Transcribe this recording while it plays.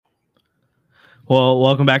Well,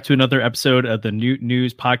 welcome back to another episode of the New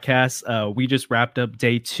News Podcast. We just wrapped up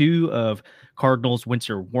day 2 of Cardinals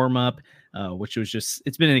winter warm-up, which was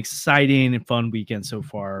it's been an exciting and fun weekend so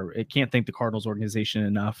far. I can't thank the Cardinals organization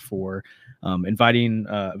enough for inviting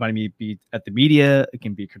me to be at the media. It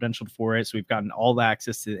can be credentialed for it. So we've gotten all the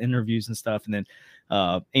access to the interviews and stuff. And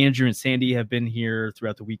then Andrew and Sandy have been here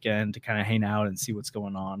throughout the weekend to kind of hang out and see what's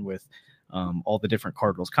going on with all the different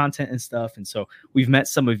Cardinals content and stuff. And so we've met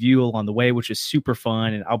some of you along the way, which is super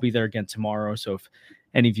fun. And I'll be there again tomorrow. So if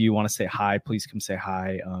any of you want to say hi, please come say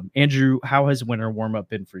hi. Andrew, how has winter warm up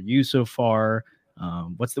been for you so far?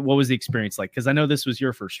 What was the experience like? Because I know this was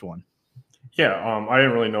your first one. Yeah, I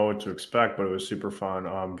didn't really know what to expect, but it was super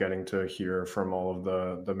fun getting to hear from all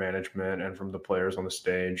of the management and from the players on the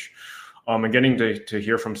stage. And getting to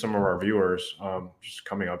hear from some of our viewers just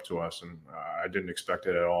coming up to us. And I didn't expect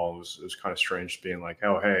it at all. It was kind of strange being like,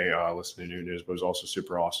 oh, hey, listen to New News, but it was also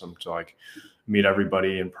super awesome to meet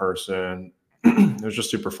everybody in person. It was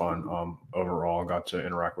just super fun overall. Got to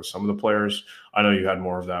interact with some of the players. I know you had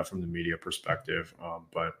more of that from the media perspective,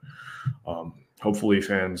 but hopefully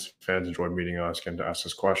fans enjoyed meeting us, getting to ask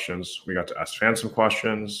us questions. We got to ask fans some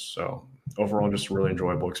questions. So overall, just a really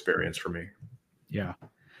enjoyable experience for me. Yeah.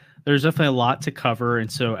 There's definitely a lot to cover.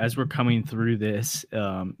 And so as we're coming through this,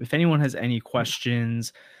 if anyone has any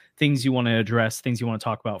questions, things you want to address, things you want to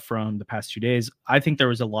talk about from the past 2 days, I think there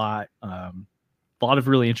was a lot of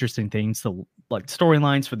really interesting things, like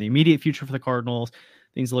storylines for the immediate future for the Cardinals,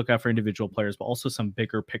 things to look out for individual players, but also some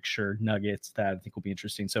bigger picture nuggets that I think will be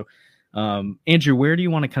interesting. So, Andrew, where do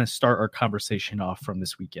you want to kind of start our conversation off from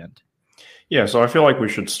this weekend? Yeah, so I feel like we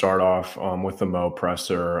should start off with the Mo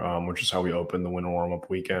presser, which is how we opened the winter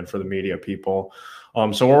warm-up weekend for the media people.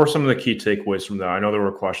 So what were some of the key takeaways from that? I know there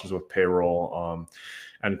were questions with payroll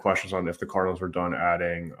and questions on if the Cardinals were done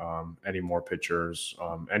adding any more pitchers.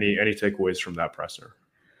 Any takeaways from that presser?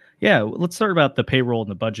 Yeah, let's start about the payroll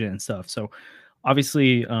and the budget and stuff. So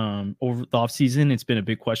obviously, over the offseason, it's been a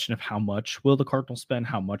big question of how much will the Cardinals spend?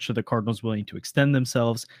 How much are the Cardinals willing to extend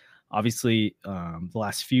themselves? Obviously, the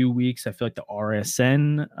last few weeks, I feel like the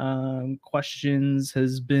RSN questions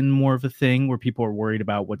has been more of a thing where people are worried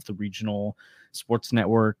about what's the regional sports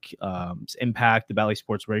network impact, the Bally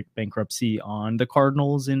Sports bankruptcy on the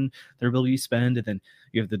Cardinals and their ability to spend. And then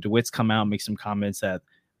you have the DeWitts come out and make some comments and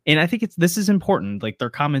I think this is important. Like their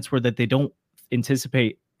comments were that they don't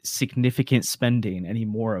anticipate significant spending any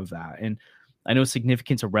more of that. And I know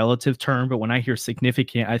significant's a relative term, but when I hear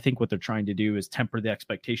significant, I think what they're trying to do is temper the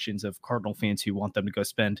expectations of Cardinal fans who want them to go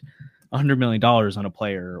spend $100 million on a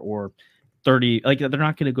player or 30. Like they're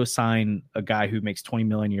not going to go sign a guy who makes 20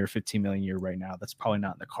 million a year, 15 million a year right now. That's probably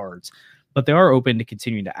not in the cards, but they are open to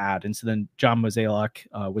continuing to add. And so then John Mozeliak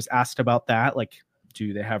was asked about that. Like,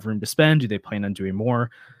 do they have room to spend? Do they plan on doing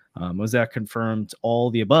more? Mozeliak confirmed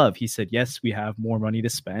all the above. He said, yes, we have more money to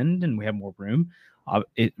spend and we have more room.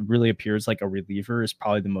 It really appears like a reliever is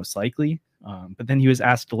probably the most likely. But then he was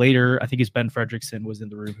asked later, I think it's Ben Fredrickson was in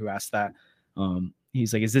the room who asked that.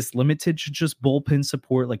 He's like, is this limited to just bullpen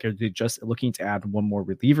support? Like, are they just looking to add one more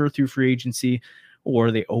reliever through free agency? Or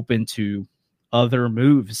are they open to other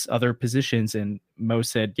moves, other positions? And Mo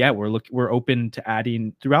said, yeah, we're open to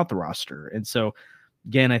adding throughout the roster. And so,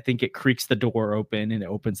 again, I think it creaks the door open and it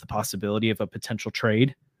opens the possibility of a potential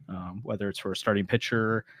trade, whether it's for a starting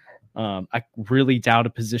pitcher. I really doubt a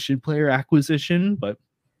position player acquisition, but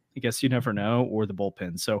I guess you never know, or the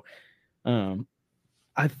bullpen. So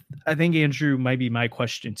I think, Andrew, might be my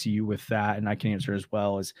question to you with that, and I can answer as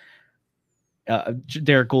well, is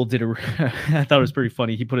Derek Gould did I thought it was pretty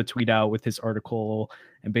funny. He put a tweet out with his article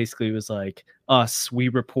and basically was like, we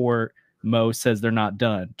report, Mo says they're not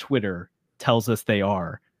done. Twitter tells us they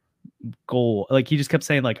are. Goal. Like he just kept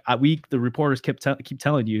saying, like, the reporters keep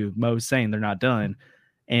telling you Mo's saying they're not done.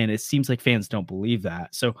 And it seems like fans don't believe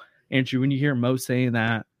that. So, Andrew, when you hear Mo saying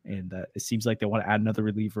that, and it seems like they want to add another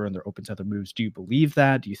reliever and they're open to other moves, do you believe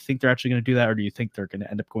that? Do you think they're actually going to do that? Or do you think they're going to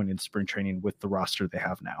end up going into spring training with the roster they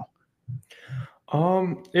have now?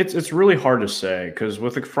 It's really hard to say because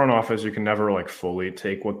with the front office, you can never fully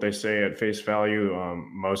take what they say at face value.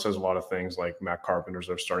 Mo says a lot of things like Matt Carpenter's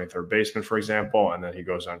their starting third baseman, for example, and then he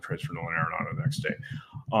goes out and trades for Nolan Arenado the next day.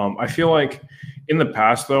 I feel like in the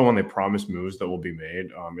past, though, when they promise moves that will be made,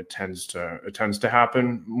 it tends to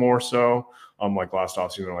happen more so. Like last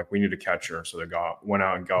offseason, they're like, we need a catcher, so they went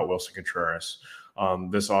out and got Wilson Contreras.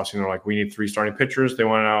 This offseason, they're like, we need 3 starting pitchers. They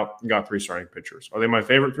went out and got 3 starting pitchers. Are they my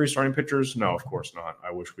favorite 3 starting pitchers? No, of course not.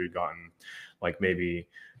 I wish we'd gotten maybe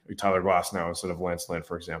Tyler Glasnow instead of Lance Lynn,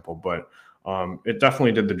 for example. But it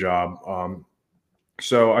definitely did the job.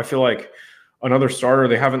 So I feel like another starter.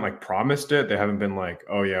 They haven't like promised it. They haven't been like,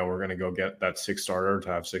 oh yeah, we're gonna go get that sixth starter to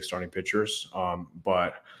have six starting pitchers.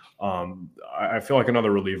 But I feel like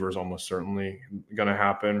another reliever is almost certainly gonna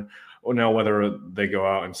happen. Well, now whether they go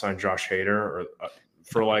out and sign Josh Hader or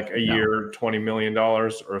for like a year, $20 million, or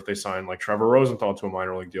if they sign like Trevor Rosenthal to a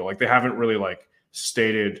minor league deal, like they haven't really like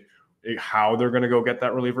stated how they're going to go get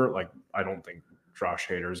that reliever. Like I don't think Josh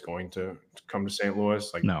Hader is going to come to St.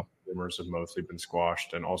 Louis. Like No. rumors have mostly been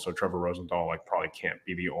squashed, and also Trevor Rosenthal like probably can't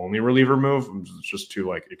be the only reliever move. It's just two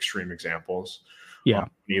like extreme examples, on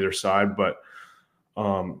either side. But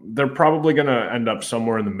they're probably going to end up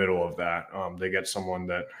somewhere in the middle of that. They get someone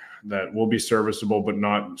that will be serviceable, but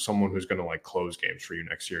not someone who's going to like close games for you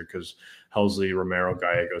next year, because Helsley, Romero,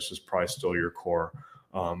 Gallegos is probably still your core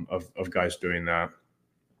of guys doing that.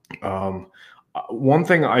 One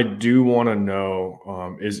thing I do want to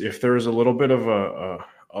know is if there is a little bit of a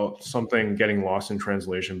something getting lost in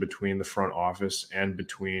translation between the front office and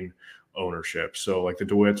between ownership. So like the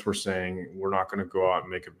DeWitts were saying, we're not going to go out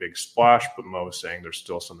and make a big splash, but Mo is saying there's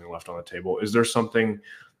still something left on the table. Is there something,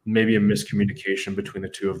 maybe a miscommunication between the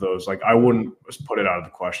two of those? Like I wouldn't put it out of the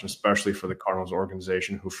question, especially for the Cardinals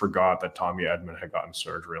organization, who forgot that Tommy Edman had gotten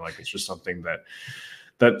surgery. Like it's just something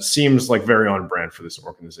that seems like very on brand for this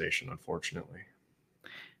organization, unfortunately.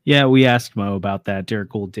 Yeah, we asked Mo about that.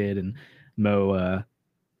 Derek Gould did, and Mo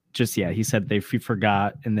he said they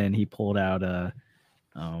forgot, and then he pulled out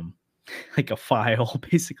like a file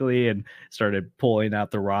basically and started pulling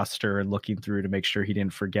out the roster and looking through to make sure he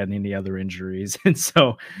didn't forget any other injuries. And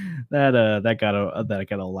so that got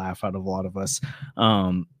a laugh out of a lot of us.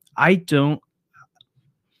 I don't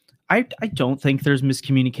think there's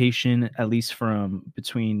miscommunication, at least from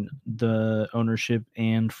between the ownership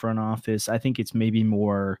and front office. I think it's maybe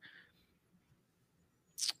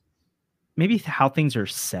how things are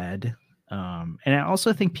said. And I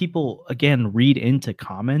also think people, again, read into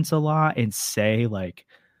comments a lot and say like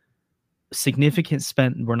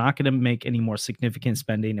we're not going to make any more significant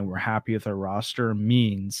spending and we're happy with our roster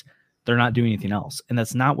means they're not doing anything else. And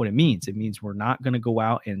that's not what it means. It means we're not going to go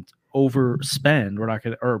out and overspend. We're not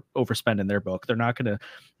going to, or overspend in their book. They're not going to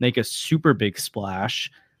make a super big splash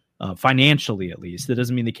financially, at least. That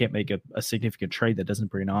doesn't mean they can't make a significant trade that doesn't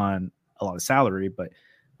bring on a lot of salary, but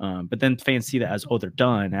then fans see that as, oh, they're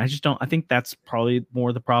done. And I think that's probably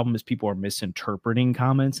more the problem, is people are misinterpreting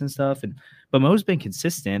comments and stuff. But Mo's been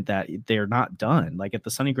consistent that they're not done. Like at the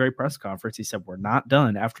Sonny Gray press conference, he said, we're not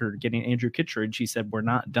done. After getting Andrew Kittredge, he said, we're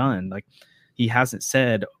not done. Like he hasn't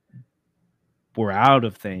said we're out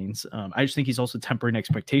of things. I just think he's also tempering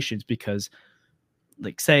expectations, because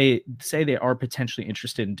like say they are potentially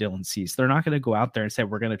interested in Dylan Cease. They're not going to go out there and say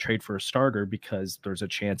we're going to trade for a starter, because there's a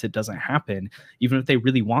chance it doesn't happen. Even if they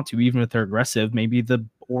really want to, even if they're aggressive, maybe the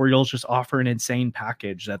Orioles just offer an insane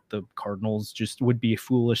package that the Cardinals just would be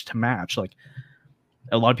foolish to match. Like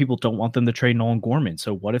a lot of people don't want them to trade Nolan Gorman.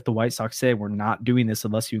 So what if the White Sox say we're not doing this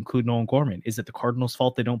unless you include Nolan Gorman? Is it the Cardinals'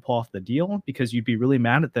 fault they don't pull off the deal? Because you'd be really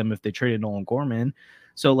mad at them if they traded Nolan Gorman.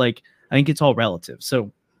 So like I think it's all relative.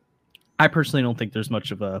 So I personally don't think there's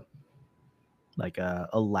much of a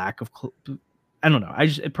lack of I don't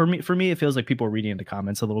know. For me, it feels like people are reading into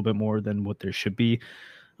comments a little bit more than what there should be.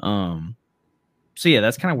 So yeah,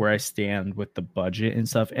 that's kind of where I stand with the budget and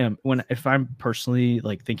stuff. And if I'm personally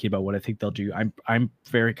like thinking about what I think they'll do, I'm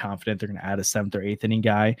very confident they're going to add a 7th or 8th inning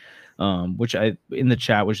guy, which I in the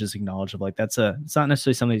chat was just acknowledged of like it's not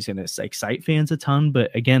necessarily something that's going to excite fans a ton,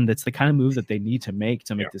 but again, that's the kind of move that they need to make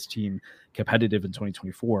this team competitive in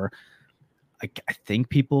 2024. I think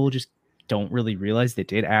people just don't really realize they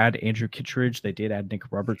did add Andrew Kittredge. They did add Nick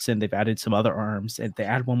Robertson. They've added some other arms, and they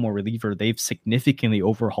add one more reliever. They've significantly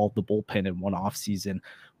overhauled the bullpen in one offseason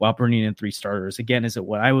while bringing in 3 starters. Again, is it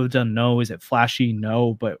what I would have done? No. Is it flashy?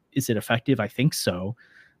 No. But is it effective? I think so.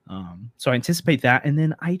 So I anticipate that. And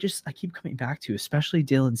then I keep coming back to, especially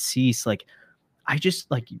Dylan Cease. Like,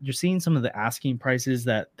 you're seeing some of the asking prices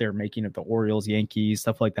that they're making of the Orioles, Yankees,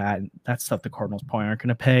 stuff like that. And that's stuff the Cardinals probably aren't going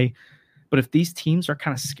to pay. But if these teams are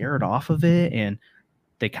kind of scared off of it and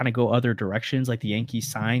they kind of go other directions, like the Yankees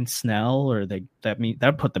sign Snell, or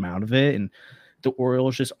that put them out of it, and the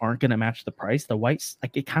Orioles just aren't going to match the price, the Whites,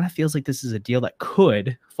 like it kind of feels like this is a deal that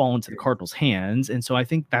could fall into the Cardinals' hands. And so I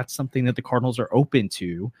think that's something that the Cardinals are open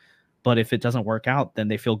to. But if it doesn't work out, then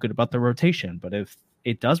they feel good about the rotation. But if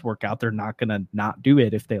it does work out, they're not going to not do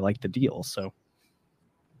it if they like the deal. So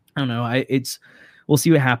I don't know. We'll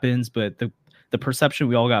see what happens. But the perception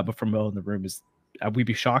we all got from Mo in the room is we'd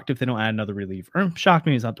be shocked if they don't add another reliever. Or shocked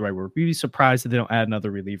maybe is not the right word. We'd be surprised if they don't add another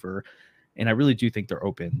reliever. And I really do think they're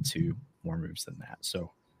open to more moves than that. So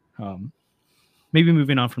maybe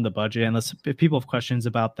moving on from the budget, if people have questions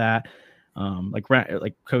about that,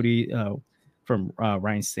 like Cody from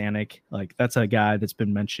Ryan Stanek. Like that's a guy that's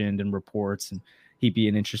been mentioned in reports, and he'd be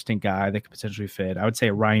an interesting guy that could potentially fit. I would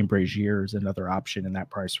say Ryan Brazier is another option in that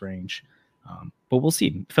price range. But we'll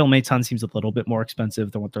see. Phil Maton seems a little bit more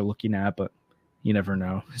expensive than what they're looking at, but you never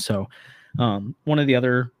know. So one of the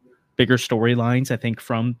other bigger storylines, I think,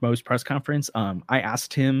 from Mo's press conference, I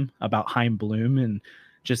asked him about Chaim Bloom and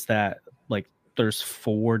just that, like, there's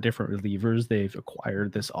 4 different relievers they've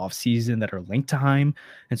acquired this offseason that are linked to Chaim.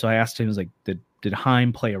 And so I asked him, like, did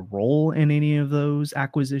Chaim play a role in any of those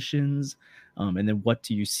acquisitions? And then what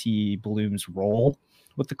do you see Bloom's role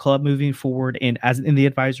with the club moving forward? And as in the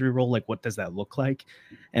advisory role, like, what does that look like?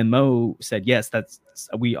 And Mo said, yes,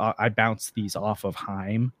 I bounced these off of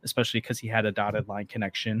Chaim, especially because he had a dotted line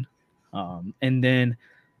connection. And then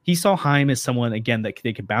he saw Chaim as someone, again, that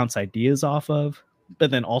they could bounce ideas off of,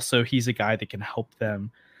 but then also he's a guy that can help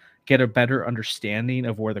them get a better understanding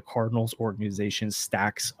of where the Cardinals organization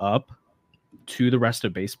stacks up to the rest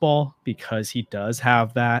of baseball, because he does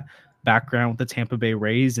have that background with the Tampa Bay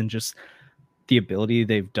Rays and just the ability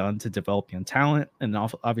they've done to develop young talent. And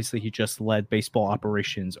obviously he just led baseball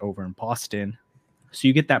operations over in Boston. So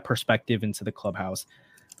you get that perspective into the clubhouse.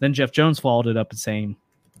 Then Jeff Jones followed it up and saying,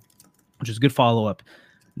 which is a good follow-up,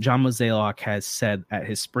 John Mozeliak has said at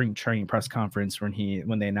his spring training press conference when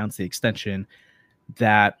they announced the extension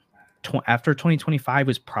that after 2025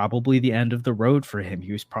 was probably the end of the road for him.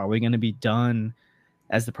 He was probably going to be done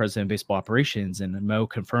as the president of baseball operations, and Mo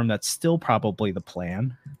confirmed that's still probably the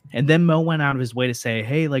plan. And then Mo went out of his way to say,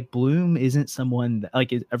 hey, like, Bloom isn't someone that,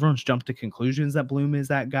 like, everyone's jumped to conclusions that Bloom is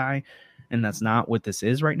that guy, and that's not what this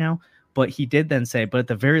is right now. But he did then say, but at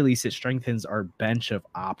the very least, it strengthens our bench of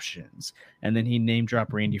options. And then he name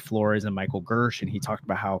dropped Randy Flores and Michael Gersh, and he talked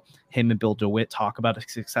about how him and Bill DeWitt talk about a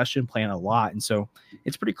succession plan a lot. And so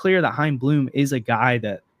it's pretty clear that Chaim Bloom is a guy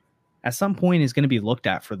that at some point is going to be looked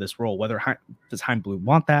at for this role. Does Chaim Bloom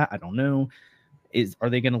want that? I don't know. Are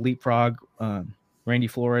they going to leapfrog Randy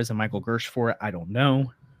Flores and Michael Gersh for it? I don't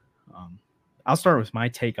know. I'll start with my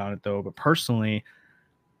take on it, though. But personally,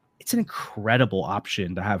 it's an incredible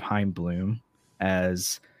option to have Chaim Bloom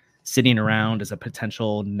as sitting around as a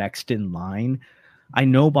potential next in line. I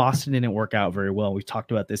know Boston didn't work out very well. We've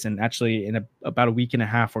talked about this, and actually in about a week and a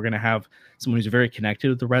half, we're going to have someone who's very connected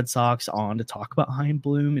with the Red Sox on to talk about Chaim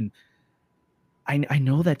Bloom. And I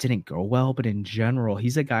know that didn't go well, but in general,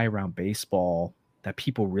 he's a guy around baseball that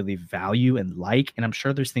people really value and like. And I'm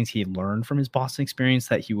sure there's things he learned from his Boston experience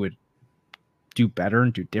that he would do better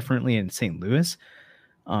and do differently in St. Louis.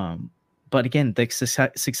 But again, the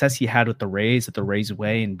success he had with the Rays at the Rays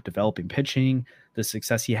way in developing pitching, the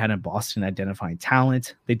success he had in Boston identifying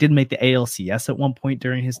talent. They did make the ALCS at one point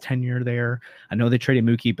during his tenure there. I know they traded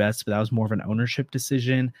Mookie Betts, but that was more of an ownership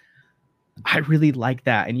decision. I really like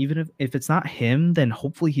that. And even if it's not him, then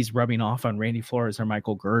hopefully he's rubbing off on Randy Flores or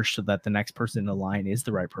Michael Gersh so that the next person in the line is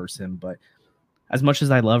the right person. But as much as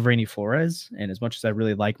I love Randy Flores and as much as I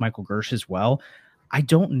really like Michael Gersh as well, I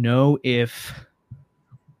don't know if,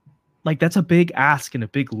 like, that's a big ask and a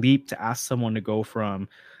big leap to ask someone to go from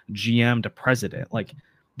GM to president. Like,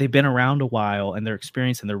 they've been around a while and they're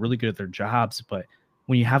experienced and they're really good at their jobs. But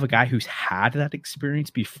when you have a guy who's had that experience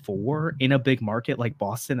before in a big market like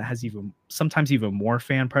Boston that has sometimes even more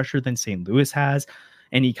fan pressure than St. Louis has,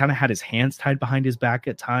 and he kind of had his hands tied behind his back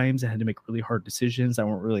at times and had to make really hard decisions that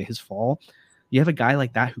weren't really his fault. You have a guy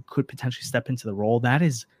like that who could potentially step into the role. That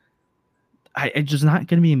is, there's not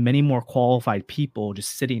going to be many more qualified people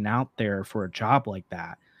just sitting out there for a job like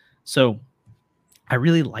that. So I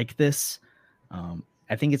really like this.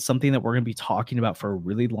 I think it's something that we're going to be talking about for a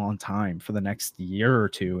really long time, for the next year or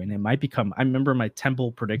two. And it might become, I remember my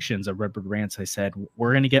Temple predictions of Redbird Rants, I said,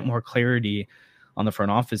 we're going to get more clarity on the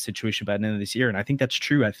front office situation by the end of this year. And I think that's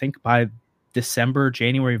true. I think by December,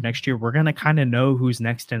 January of next year, we're going to kind of know who's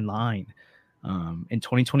next in line. And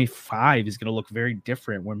 2025 is going to look very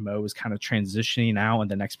different when Mo is kind of transitioning out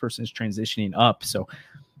and the next person is transitioning up. So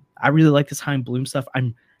I really like this Chaim Bloom stuff.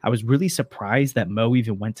 I was really surprised that Mo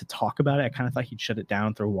even went to talk about it. I kind of thought he'd shut it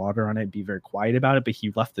down, throw water on it, be very quiet about it, but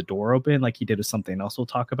he left the door open like he did with something else we'll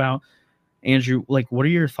talk about. Andrew, like, what are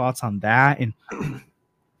your thoughts on that?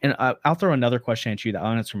 And I'll throw another question at you that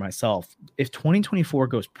I'll answer myself. If 2024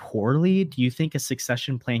 goes poorly, do you think a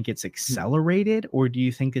succession plan gets accelerated, or do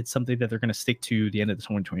you think it's something that they're going to stick to the end of the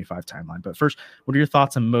 2025 timeline? But first, what are your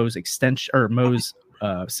thoughts on Mo's extension or Mo's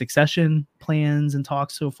succession plans and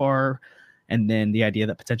talks so far? And then the idea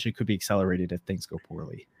that potentially could be accelerated if things go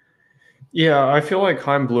poorly. Yeah, I feel like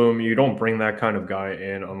Chaim Bloom, you don't bring that kind of guy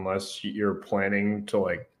in unless you're planning to,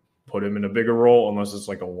 like, put him in a bigger role unless it's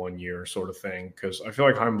like a 1 year sort of thing. Because I feel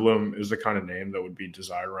like Chaim Bloom is the kind of name that would be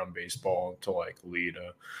desired around baseball to like lead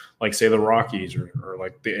like say the Rockies or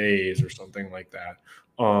like the A's or something like that.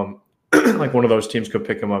 Like one of those teams could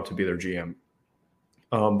pick him up to be their GM.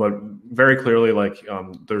 But very clearly, like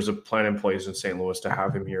there's a plan in place in St. Louis to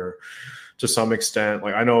have him here to some extent.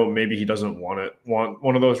 Like I know maybe he doesn't want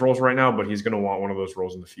one of those roles right now, but he's going to want one of those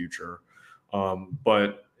roles in the future.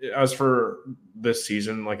 But as for this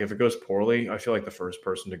season, like if it goes poorly, I feel like the first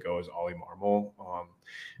person to go is Ollie Marmol.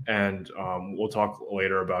 And we'll talk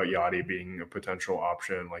later about Yadi being a potential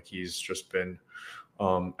option. Like he's just been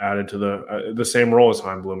added to the same role as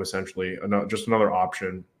Chaim Bloom, essentially, just another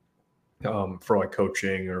option for like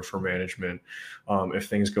coaching or for management if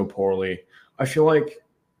things go poorly. I feel like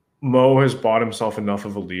Mo has bought himself enough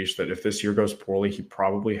of a leash that if this year goes poorly, he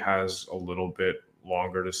probably has a little bit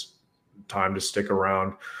longer time to stick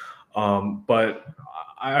around. But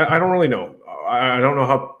I don't really know. I don't know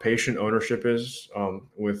how patient ownership is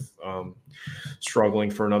with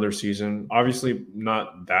struggling for another season. Obviously,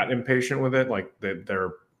 not that impatient with it. Like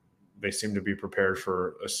they seem to be prepared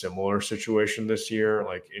for a similar situation this year.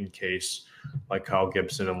 Like in case like Kyle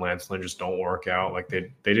Gibson and Lance Lynn just don't work out. Like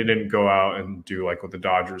they didn't go out and do like what the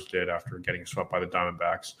Dodgers did after getting swept by the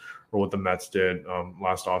Diamondbacks or what the Mets did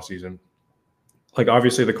last offseason. Like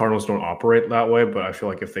obviously the Cardinals don't operate that way, but I feel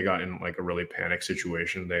like if they got in like a really panic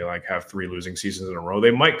situation, they like have 3 losing seasons in a row,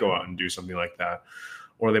 they might go out and do something like that.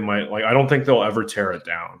 Or they might I don't think they'll ever tear it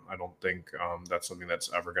down. I don't think that's something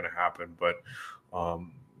that's ever going to happen. But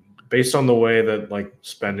based on the way that like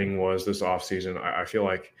spending was this offseason, I feel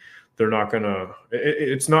like they're not going to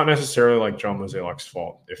it's not necessarily like John Mozeliak's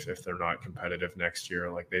fault if they're not competitive next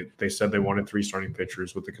year. Like they said they wanted 3 starting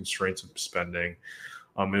pitchers with the constraints of spending.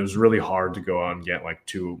 It was really hard to go out and get like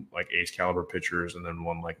 2 like ace caliber pitchers and then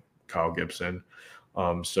 1 like Kyle Gibson.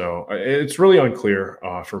 So it's really unclear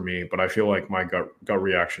for me, but I feel like my gut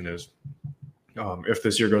reaction is if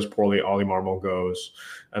this year goes poorly, Ollie Marmol goes,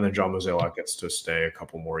 and then John Mozeliak gets to stay a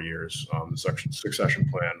couple more years. The succession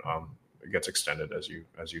plan gets extended, as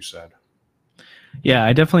you said. Yeah,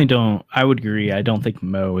 I definitely don't. I would agree. I don't think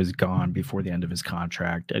Mo is gone before the end of his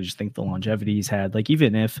contract. I just think the longevity he's had, like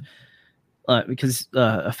even if because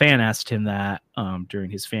a fan asked him that during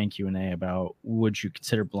his fan Q&A about would you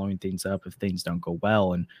consider blowing things up if things don't go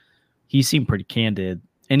well, and he seemed pretty candid,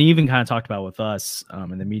 and he even kind of talked about with us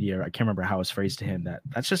in the media. I can't remember how it was phrased to him that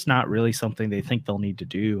that's just not really something they think they'll need to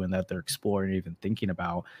do and that they're exploring, even thinking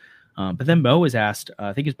about. But then Mo was asked,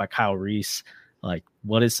 I think it's by Kyle Reese, like,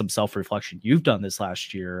 what is some self-reflection you've done this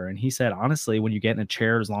last year? And he said, honestly, when you get in a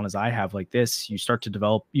chair as long as I have like this, you start to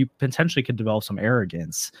develop, you potentially could develop some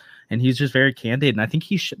arrogance. And he's just very candid. And I think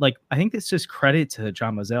he should, like, I think it's just credit to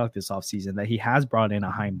John Mozeliak this offseason that he has brought in a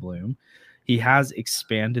Chaim Bloom. He has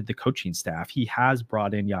expanded the coaching staff. He has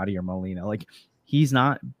brought in Yadier Molina. Like, he's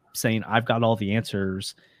not saying, I've got all the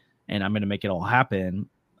answers and I'm going to make it all happen.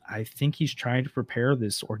 I think he's trying to prepare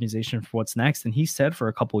this organization for what's next. And he said for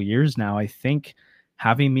a couple of years now, I think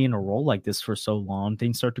having me in a role like this for so long,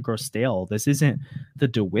 things start to grow stale. This isn't the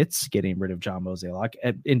DeWitts getting rid of John Mozeliak.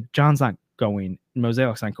 And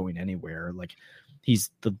Mozeliak's not going anywhere. Like he's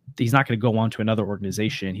not going to go on to another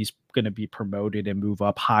organization. He's going to be promoted and move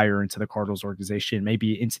up higher into the Cardinals organization,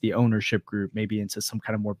 maybe into the ownership group, maybe into some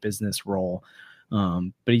kind of more business role.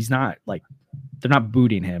 But he's not like, they're not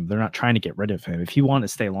booting him. They're not trying to get rid of him. If he wanted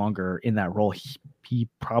to stay longer in that role, he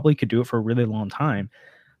probably could do it for a really long time.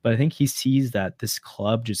 But I think he sees that this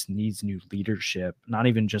club just needs new leadership, not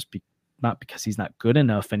even not because he's not good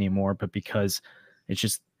enough anymore, but because it's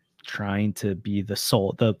just trying to be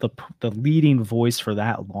the leading voice for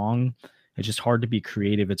that long. It's just hard to be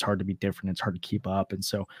creative. It's hard to be different. It's hard to keep up. And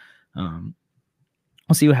so,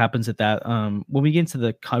 we'll see what happens at that. When we get into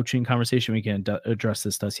the coaching conversation, we can address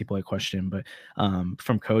this Dusty Boy question. But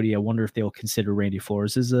from Cody, I wonder if they'll consider Randy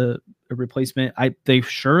Flores as a replacement. They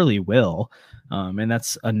surely will. And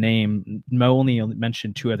that's a name. Mo only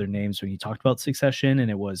mentioned 2 other names when he talked about succession,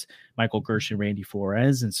 and it was Michael Gersh and Randy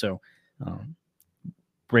Flores. And so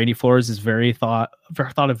Randy Flores is thought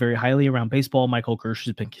of very highly around baseball. Michael Gersh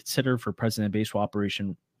has been considered for president of baseball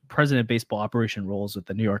operation roles with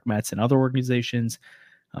the New York Mets and other organizations.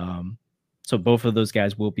 So both of those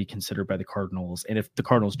guys will be considered by the Cardinals. And if the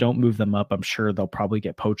Cardinals don't move them up, I'm sure they'll probably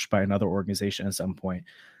get poached by another organization at some point.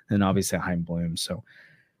 And obviously Chaim Bloom. So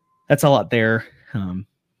that's a lot there.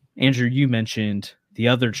 Andrew, you mentioned the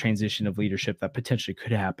other transition of leadership that potentially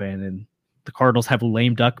could happen. And the Cardinals have a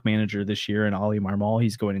lame duck manager this year in Ollie Marmol.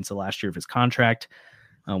 He's going into the last year of his contract.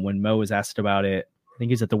 When Mo was asked about it, I think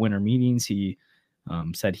he's at the winter meetings. He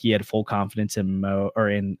said he had full confidence in Mo or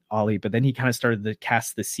in Ollie, but then he kind of started to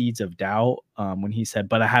cast the seeds of doubt when he said,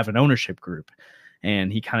 "But I have an ownership group,"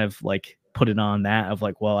 and he kind of like put it on that of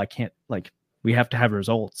like, "Well, I can't like we have to have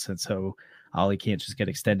results," and so Ollie can't just get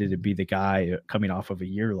extended to be the guy coming off of a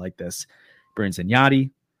year like this. Brings in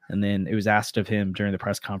Yachty. And then it was asked of him during the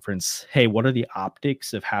press conference, hey, what are the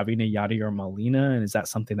optics of having a Yachty or Molina? And is that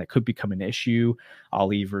something that could become an issue,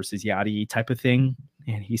 Ollie versus Yachty type of thing?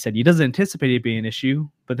 And he said he doesn't anticipate it being an issue,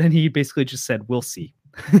 but then he basically just said, we'll see.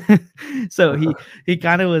 So he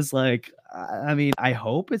kind of was like, I mean, I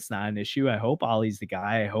hope it's not an issue. I hope Ollie's the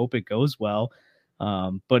guy. I hope it goes well.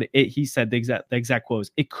 But he said the exact quote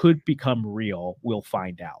was, it could become real. We'll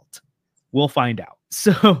find out. We'll find out.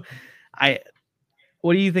 So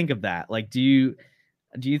what do you think of that? Like, do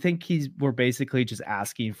you think we're basically just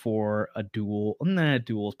asking for a duel? Nah,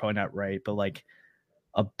 duel is probably not right, but like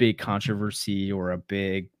a big controversy or a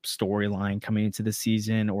big storyline coming into the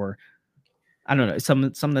season, or I don't know, some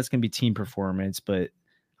that's gonna be team performance, but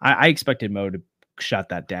I expected Mo to shut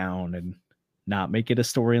that down and not make it a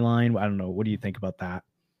storyline. I don't know. What do you think about that?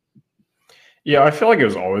 Yeah, I feel like it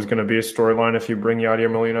was always going to be a storyline if you bring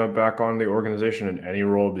Yadier Molina back on the organization in any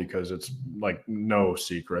role, because it's like no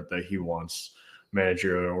secret that he wants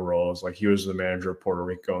managerial roles. Like he was the manager of Puerto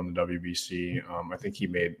Rico in the WBC. I think he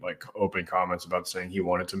made like open comments about saying he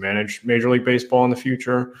wanted to manage Major League Baseball in the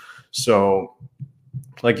future. So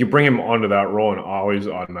like you bring him onto that role and always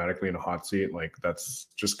automatically in a hot seat. Like that's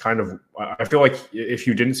just kind of, I feel like if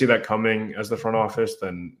you didn't see that coming as the front office,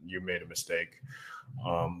 then you made a mistake.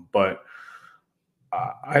 But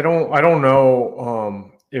I don't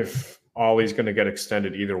know if Ollie's going to get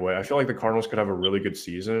extended either way. I feel like the Cardinals could have a really good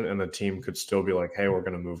season and the team could still be like, hey, we're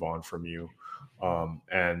going to move on from you.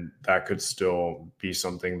 And that could still be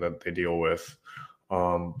something that they deal with.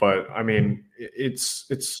 But I mean, it's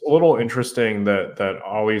a little interesting that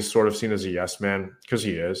Ollie's sort of seen as a yes man, because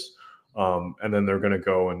he is. And then they're going to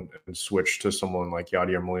go and switch to someone like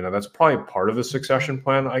Yadier Molina. That's probably part of the succession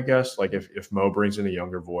plan, I guess. Like if Mo brings in a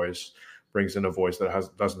younger voice, brings in a voice that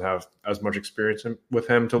doesn't have as much experience with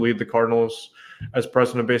him to lead the Cardinals as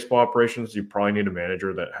president of baseball operations, you probably need a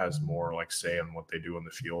manager that has more like say on what they do in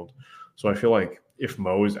the field. So I feel like if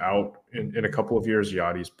Mo is out in a couple of years,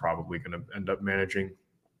 Yachty's probably going to end up managing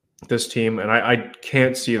this team. And I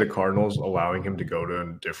can't see the Cardinals allowing him to go to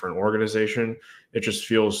a different organization. It just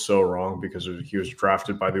feels so wrong because he was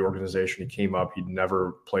drafted by the organization. He came up, he'd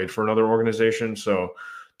never played for another organization. So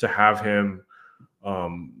to have him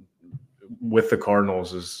with the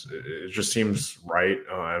Cardinals it just seems right.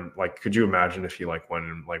 And like, could you imagine if he like went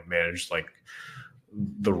and like managed like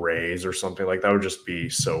the Rays or something? Like that would just be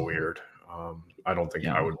so weird. I don't think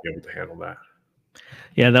I would be able to handle that.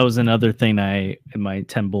 Yeah, that was another thing in my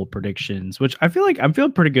 10 bold predictions, which I feel like I'm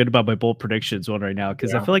feeling pretty good about my bold predictions one right now,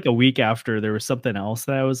 because I feel like a week after there was something else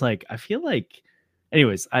that I was like, I feel like,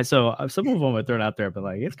 anyways, some of them I thrown out there, but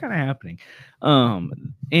like it's kind of happening.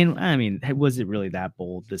 And I mean, was it really that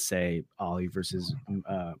bold to say Ollie versus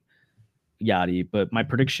Yachty? But my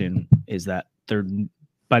prediction is that they're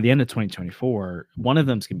by the end of 2024, one of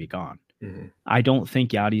them's gonna be gone. Mm-hmm. I don't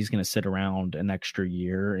think Yachty's going to sit around an extra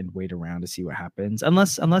year and wait around to see what happens,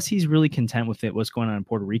 unless he's really content with what's going on in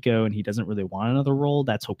Puerto Rico and he doesn't really want another role.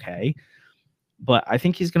 That's okay. But I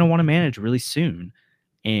think he's going to want to manage really soon.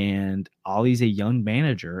 And Ollie's a young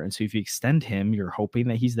manager. And so if you extend him, you're hoping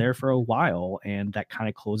that he's there for a while. And that kind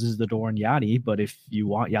of closes the door on Yachty. But if you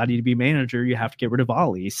want Yachty to be manager, you have to get rid of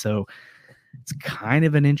Ollie. So it's kind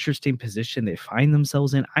of an interesting position they find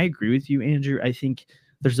themselves in. I agree with you, Andrew. I think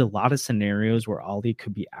there's a lot of scenarios where Ollie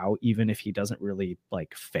could be out, even if he doesn't really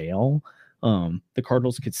like fail. The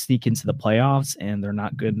Cardinals could sneak into the playoffs and they're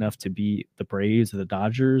not good enough to beat the Braves or the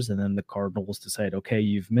Dodgers. And then the Cardinals decide, okay,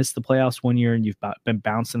 you've missed the playoffs 1 year and you've been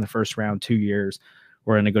bounced in the first round 2 years.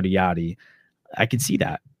 We're going to go to Yachty. I could see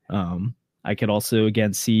that. I could also,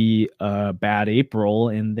 again, see a bad April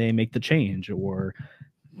and they make the change, or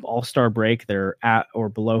all-star break, they're at or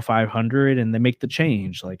below 500 and they make the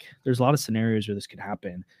change. Like there's a lot of scenarios where this could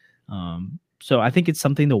happen. So I think it's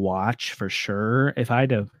something to watch for sure. If I had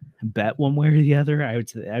to bet one way or the other, I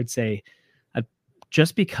would say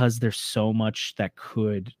just because there's so much that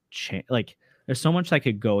could change, like there's so much that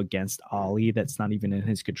could go against Ollie that's not even in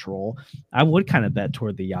his control, I would kind of bet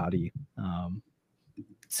toward the Yachty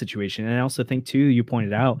situation. And I also think too, you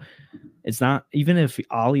pointed out, it's not, even if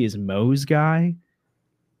Ollie is Mo's guy,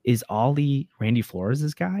 is Ollie Randy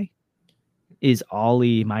Flores' guy? Is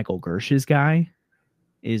Ollie Michael Gersh's guy?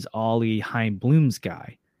 Is Ollie Chaim Bloom's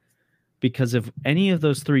guy? Because if any of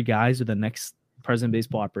those three guys are the next president of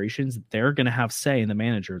baseball operations, they're going to have say in the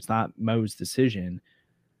manager. It's not Mo's decision.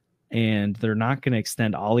 and they're not going to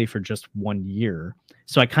extend Ollie for just 1 year.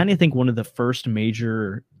 So I kind of think one of the first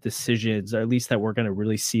major decisions, or at least that we're going to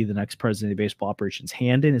really see the next president of baseball operations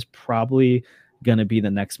hand in, is probably going to be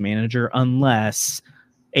the next manager, unless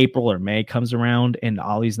April or May comes around and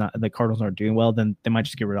Ollie's not, the Cardinals aren't doing well, then they might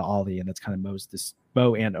just get rid of Ollie, and that's kind of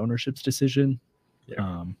Mo and ownership's decision.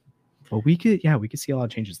 Yeah. But we could see a lot of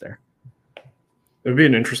changes there. It would be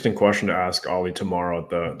an interesting question to ask Ollie tomorrow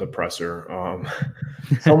at the presser.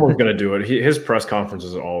 Someone's going to do it. His press conference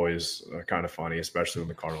is always kind of funny, especially when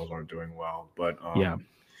the Cardinals aren't doing well. But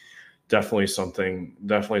definitely something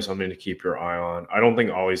to keep your eye on. I don't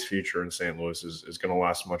think Ollie's future in St. Louis is going to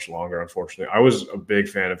last much longer, unfortunately. I was a big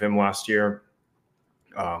fan of him last year,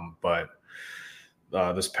 but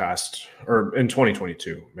this past or in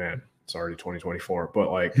 2022, man. It's already 2024,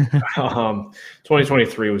 but like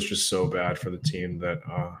 2023 was just so bad for the team that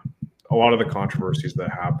a lot of the controversies that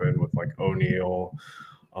happened with like O'Neill,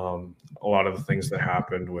 a lot of the things that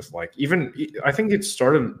happened with like even I think it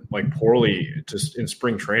started like poorly just in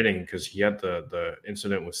spring training because he had the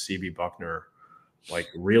incident with CB Buckner like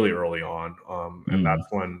really early on, and that's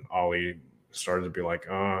when Ollie started to be like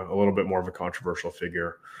a little bit more of a controversial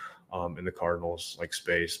figure in the Cardinals like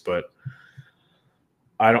space, but.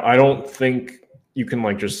 I don't think you can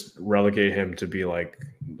like just relegate him to be like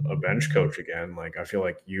a bench coach again. Like I feel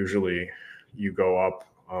like usually you go up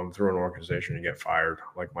through an organization and get fired,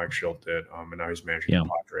 like Mike Schilt did, and now he's managing the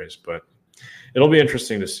Padres. But it'll be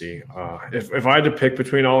interesting to see. If I had to pick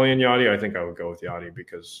between Ollie and Yadi, I think I would go with Yadi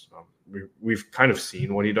because we've kind of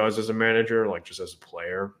seen what he does as a manager, like just as a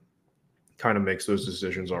player, kind of makes those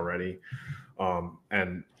decisions already.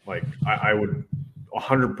 And like I would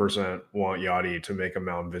 100% want Yadi to make a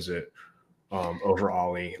mound visit over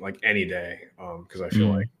Ollie like any day because I feel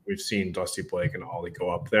like we've seen Dusty Blake and Ollie go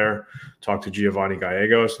up there, talk to Giovanni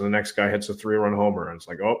Gallegos, and the next guy hits a 3-run homer, and it's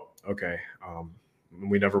like, oh, okay.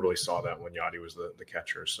 We never really saw that when Yadi was the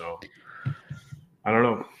catcher, so I don't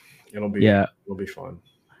know. It'll be fun.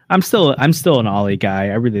 I'm still an Ollie guy.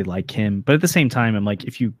 I really like him, but at the same time, I'm like,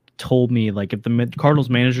 if you told me like if the Cardinals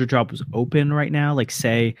manager job was open right now, like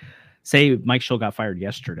say Mike Schill got fired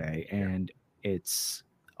yesterday and it's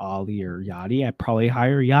Ollie or Yadi, I'd probably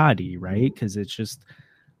hire Yadi, right? Because it's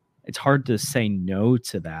hard to say no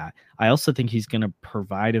to that. I also think he's going to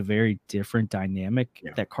provide a very different dynamic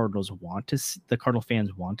that the Cardinal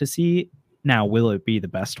fans want to see. Now, will it be the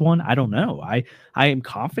best one? I don't know. I am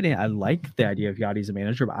confident. I like the idea of Yadi as a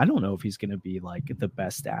manager, but I don't know if he's going to be like the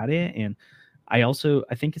best at it. And I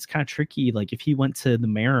think it's kind of tricky. Like if he went to the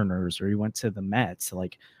Mariners or he went to the Mets,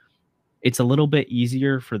 like it's a little bit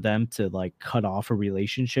easier for them to like cut off a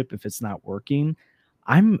relationship if it's not working.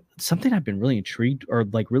 Something I've been really intrigued or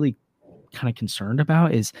like really kind of concerned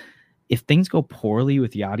about is if things go poorly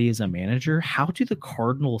with Yadi as a manager, how do the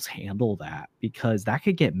Cardinals handle that? Because that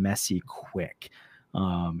could get messy quick.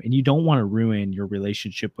 And you don't want to ruin your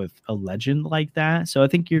relationship with a legend like that. So I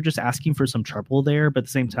think you're just asking for some trouble there, but at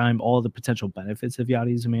the same time, all the potential benefits of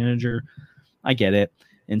Yadi as a manager, I get it.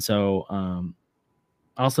 And so,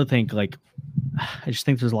 I also think I just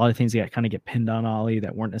think there's a lot of things that kind of get pinned on Ollie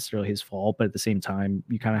that weren't necessarily his fault, but at the same time,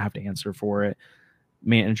 you kind of have to answer for it.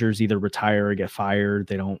 Managers either retire or get fired.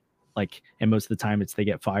 They don't and most of the time they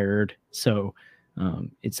get fired. So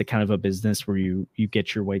it's a kind of a business where you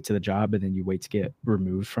get your way to the job and then you wait to get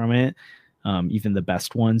removed from it. Even the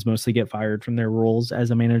best ones mostly get fired from their roles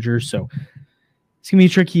as a manager. So it's gonna be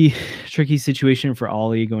a tricky situation for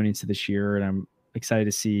Ollie going into this year, and I'm excited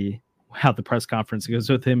to see how the press conference goes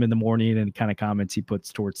with him in the morning and kind of comments he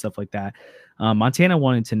puts towards stuff like that. Montana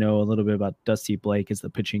wanted to know a little bit about Dusty Blake as the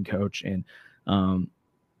pitching coach. And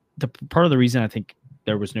the part of the reason I think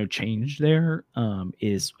there was no change there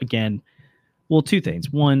is, again, well, two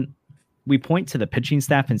things. One, we point to the pitching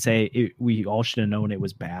staff and say we all should have known it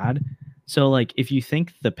was bad. So like, if you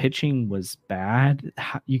think the pitching was bad,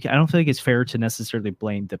 I don't feel like it's fair to necessarily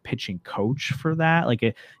blame the pitching coach for that. Like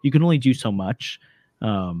you can only do so much.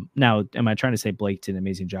 Now, am I trying to say Blake did an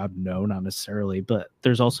amazing job? No, not necessarily, but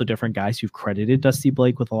there's also different guys who've credited Dusty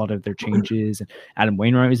Blake with a lot of their changes. And Adam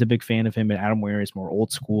Wainwright is a big fan of him, and Adam Wainwright is more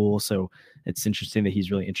old school. So it's interesting that he's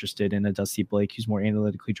really interested in a Dusty Blake who's more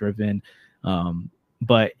analytically driven.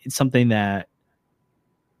 But it's something that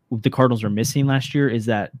the Cardinals are missing last year is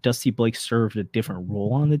that Dusty Blake served a different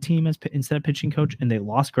role on the team instead of pitching coach, and they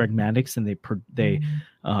lost Greg Maddux and they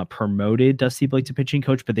promoted Dusty Blake to pitching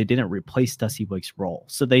coach, but they didn't replace Dusty Blake's role.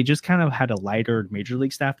 So they just kind of had a lighter major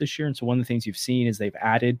league staff this year. And so one of the things you've seen is they've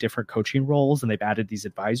added different coaching roles and they've added these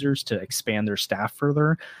advisors to expand their staff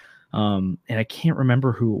further. And I can't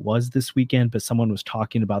remember who it was this weekend, but someone was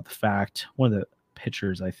talking about the fact, one of the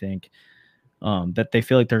pitchers, I think, that they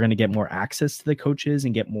feel like they're going to get more access to the coaches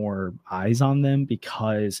and get more eyes on them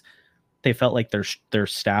because they felt like their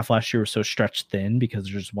staff last year was so stretched thin because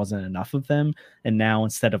there just wasn't enough of them. And now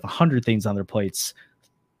instead of 100 things on their plates,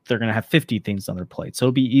 they're going to have 50 things on their plate. So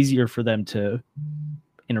it'll be easier for them to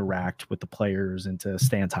interact with the players and to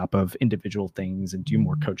stay on top of individual things and do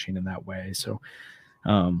more coaching in that way. So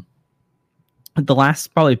the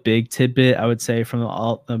last probably big tidbit I would say from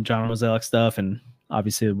the John Mozeliak stuff, and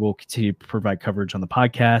obviously we'll continue to provide coverage on the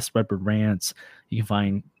podcast, Redbird Rants. You can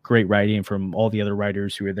find great writing from all the other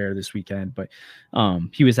writers who were there this weekend. But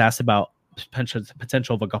he was asked about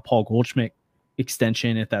potential of a Paul Goldschmidt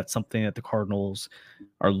extension, if that's something that the Cardinals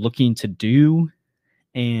are looking to do.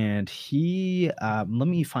 And he, let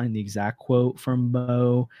me find the exact quote from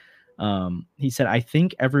Mo. He said, "I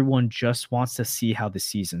think everyone just wants to see how the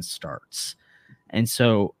season starts." And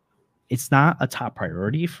so it's not a top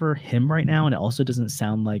priority for him right now. And it also doesn't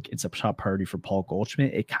sound like it's a top priority for Paul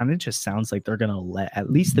Goldschmidt. It kind of just sounds like they're going to let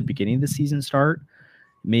at least the beginning of the season start,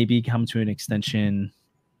 maybe come to an extension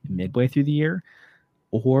midway through the year,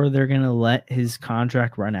 or they're going to let his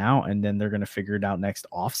contract run out and then they're going to figure it out next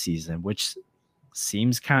offseason, which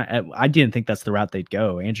seems kind of, I didn't think that's the route they'd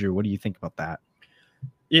go. Andrew, what do you think about that?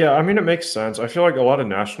 Yeah, I mean, it makes sense. I feel like a lot of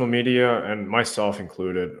national media, and myself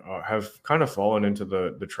included, have kind of fallen into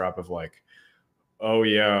the trap of like, oh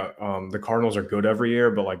yeah, the Cardinals are good every year,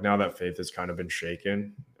 but like now that faith has kind of been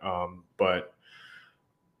shaken. But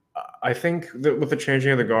I think that with the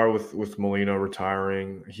changing of the guard, with Molina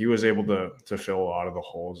retiring, he was able to fill a lot of the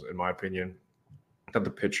holes, in my opinion. That the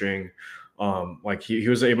pitching, like he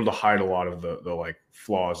was able to hide a lot of the like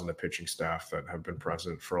flaws in the pitching staff that have been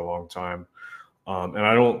present for a long time. And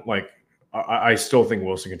I don't like. I still think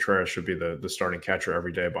Wilson Contreras should be the starting catcher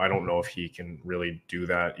every day, but I don't know if he can really do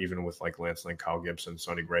that, even with like Lance Lynn, Kyle Gibson,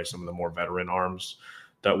 Sonny Gray, some of the more veteran arms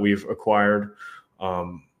that we've acquired.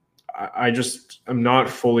 I just am not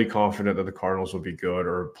fully confident that the Cardinals will be good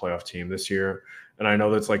or a playoff team this year. And I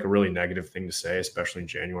know that's like a really negative thing to say, especially in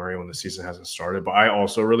January when the season hasn't started. But I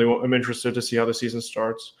also really am interested to see how the season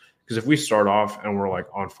starts. Because if we start off and we're like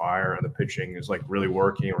on fire and the pitching is like really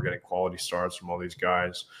working, we're getting quality starts from all these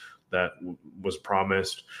guys that was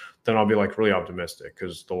promised, then I'll be like really optimistic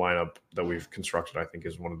because the lineup that we've constructed, I think,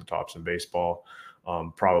 is one of the tops in baseball,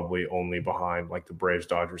 probably only behind like the Braves,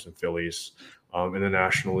 Dodgers, and Phillies in the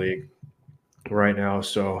National League right now.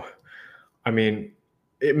 So, I mean,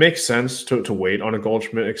 it makes sense to wait on a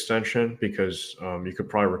Goldschmidt extension because you could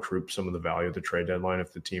probably recoup some of the value of the trade deadline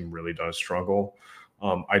if the team really does struggle.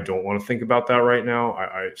 I don't want to think about that right now.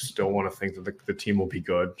 I still want to think that the team will be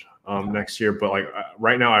good next year, but like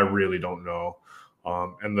right now, I really don't know.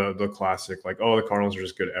 And the classic, like, oh, the Cardinals are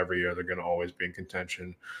just good every year. They're going to always be in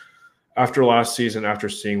contention. After last season, after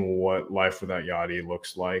seeing what life without Yadi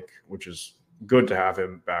looks like, which is good to have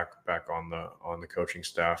him back on the coaching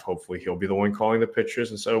staff. Hopefully, he'll be the one calling the pitches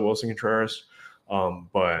instead of Wilson Contreras.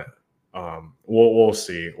 But we'll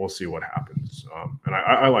see. We'll see what happens. And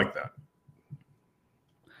I like that.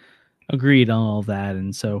 Agreed on all that.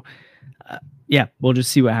 And so, yeah, we'll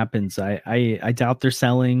just see what happens. I doubt they're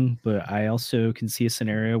selling, but I also can see a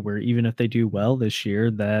scenario where even if they do well this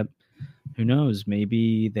year, that who knows,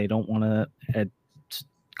 maybe they don't want to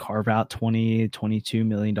carve out $22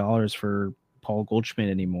 million for Paul Goldschmidt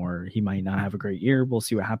anymore. He might not have a great year. We'll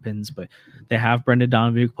see what happens, but they have Brendan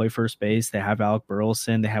Donovan who play first base. They have Alec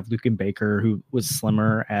Burleson. They have Lucan Baker, who was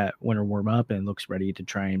slimmer at winter warm-up and looks ready to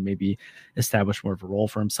try and maybe establish more of a role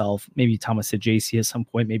for himself. Maybe Thomas Ajacey at some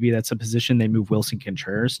point. Maybe that's a position they move Wilson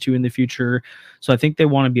Contreras to in the future. So I think they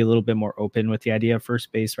want to be a little bit more open with the idea of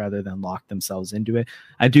first base rather than lock themselves into it.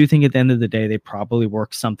 I do think at the end of the day, they probably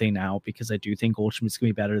work something out because I do think Goldschmidt's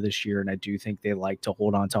going to be better this year. And I do think they like to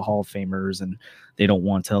hold on to Hall of Famers and they don't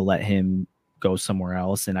want to let him go somewhere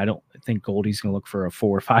else. And I don't think Goldie's going to look for a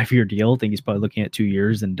 4 or 5 year deal. I think he's probably looking at 2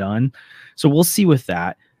 years and done. So we'll see with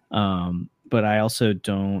that. But I also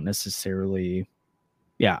don't necessarily,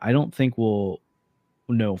 I don't think we'll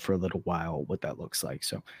know for a little while what that looks like.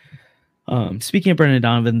 So speaking of Brendan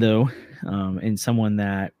Donovan though, and someone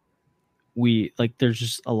that we like, there's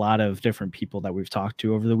just a lot of different people that we've talked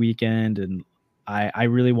to over the weekend, and I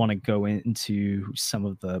really want to go into some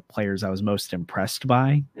of the players I was most impressed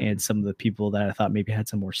by and some of the people that I thought maybe had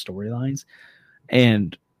some more storylines.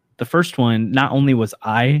 And the first one, not only was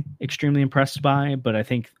I extremely impressed by, but I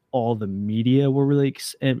think all the media were really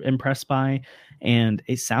impressed by. And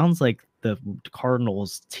it sounds like the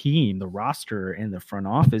Cardinals team, the roster and the front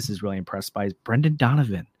office is really impressed by is Brendan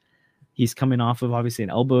Donovan. He's coming off of obviously an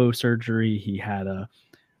elbow surgery. He had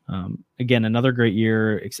again, another great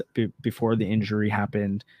year except before the injury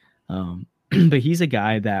happened. but he's a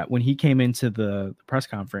guy that when he came into the press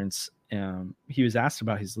conference, he was asked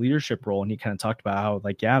about his leadership role, and he kind of talked about how,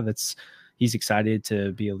 like, yeah, he's excited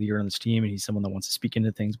to be a leader on this team, and he's someone that wants to speak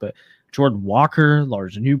into things. But Jordan Walker,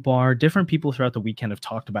 Lars Newbar, different people throughout the weekend have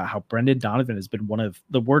talked about how Brendan Donovan has been one of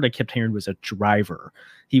the word I kept hearing was a driver.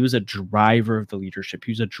 He was a driver of the leadership.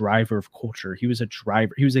 He was a driver of culture. He was a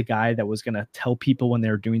driver. He was a guy that was going to tell people when they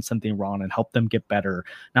were doing something wrong and help them get better,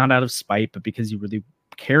 not out of spite, but because he really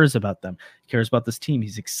cares about them, cares about this team.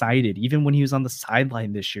 He's excited. Even when he was on the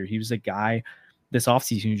sideline this year, he was a guy this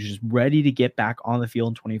offseason who's just ready to get back on the field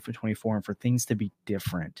in 2024 and for things to be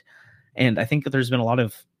different. And I think that there's been a lot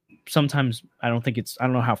of sometimes I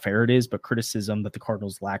don't know how fair it is, but criticism that the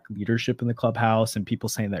Cardinals lack leadership in the clubhouse and people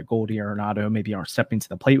saying that Goldie or Arenado maybe aren't stepping to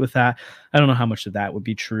the plate with that. I don't know how much of that would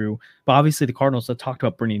be true, but obviously the Cardinals have talked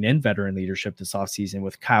about bringing in veteran leadership this offseason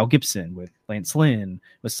with Kyle Gibson, with Lance Lynn,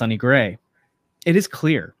 with Sonny Gray. It is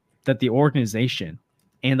clear that the organization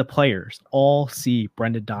and the players all see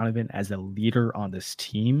Brendan Donovan as a leader on this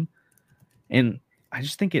team. And I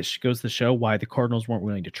just think it goes to show why the Cardinals weren't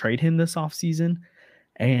willing to trade him this offseason.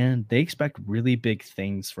 And they expect really big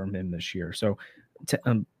things from him this year. So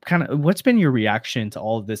kind of what's been your reaction to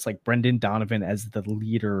all of this, like Brendan Donovan as the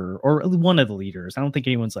leader or one of the leaders? I don't think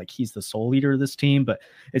anyone's like he's the sole leader of this team, but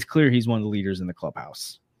it's clear he's one of the leaders in the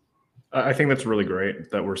clubhouse. I think that's really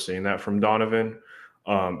great that we're seeing that from Donovan,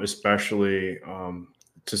 especially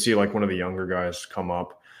to see like one of the younger guys come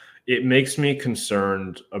up. It makes me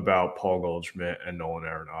concerned about Paul Goldschmidt and Nolan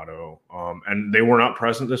Arenado. And they were not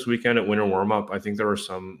present this weekend at winter warmup. I think there were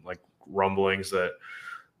some like rumblings that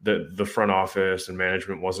the front office and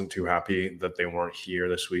management wasn't too happy that they weren't here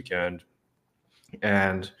this weekend.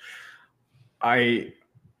 And I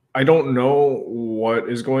don't know what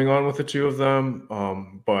is going on with the two of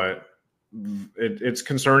them, but it's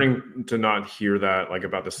concerning to not hear that like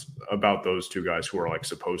about those two guys who are like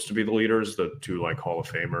supposed to be the leaders, the two like Hall of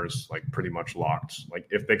Famers, like pretty much locked. Like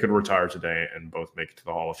if they could retire today and both make it to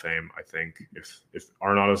the Hall of Fame, I think if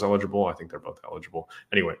Arenado's eligible, I think they're both eligible.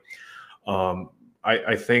 Anyway,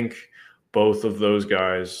 I think both of those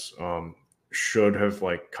guys should have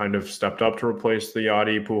like kind of stepped up to replace the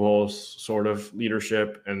Yachty Pujols sort of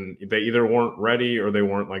leadership, and they either weren't ready or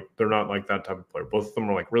they're not like that type of player. Both of them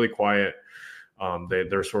are like really quiet.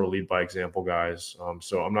 They're sort of lead by example guys.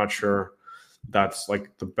 So I'm not sure that's like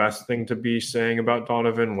the best thing to be saying about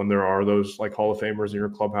Donovan when there are those like Hall of Famers in your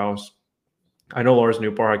clubhouse. I know Lars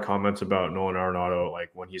Newbar had comments about Nolan Arenado, like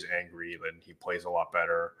when he's angry, then he plays a lot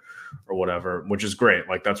better or whatever, which is great.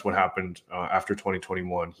 Like that's what happened after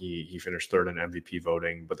 2021. He finished third in MVP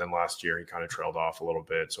voting, but then last year he kind of trailed off a little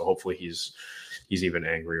bit. So hopefully he's even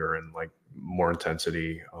angrier and like more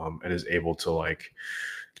intensity and is able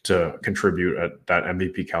to contribute at that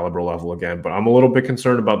MVP caliber level again. But I'm a little bit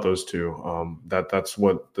concerned about those two. That's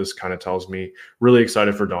what this kind of tells me. Really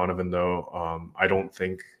excited for Donovan though. I don't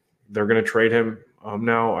think they're going to trade him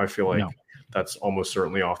now. I feel like that's almost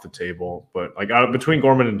certainly off the table. But like between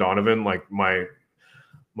Gorman and Donovan, like my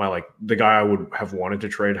like the guy I would have wanted to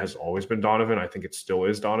trade has always been Donovan. I think it still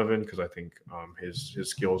is Donovan because I think his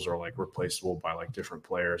skills are like replaceable by like different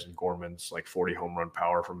players. And Gorman's like 40 home run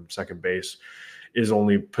power from second base is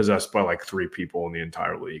only possessed by like 3 people in the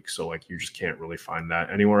entire league. So like you just can't really find that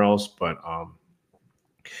anywhere else. But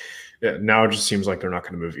yeah, now it just seems like they're not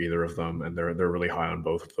going to move either of them, and they're really high on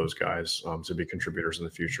both of those guys to be contributors in the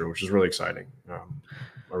future, which is really exciting.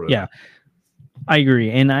 I agree,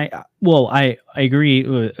 and I agree.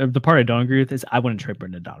 The part I don't agree with is I wouldn't trade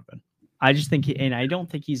Brendan Donovan. I just think, and I don't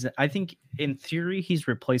think I think in theory he's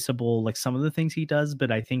replaceable, like some of the things he does,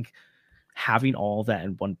 but I think having all of that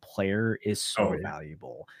in one player is so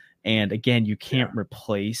valuable. And again, you can't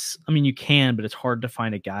replace. I mean, you can, but it's hard to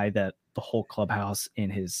find a guy that the whole clubhouse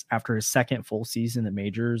after his second full season in the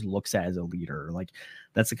majors looks at as a leader. Like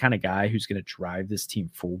that's the kind of guy who's going to drive this team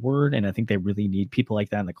forward. And I think they really need people like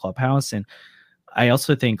that in the clubhouse. And I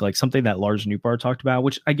also think like something that Lars Newbar talked about,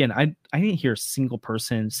 which again, I didn't hear a single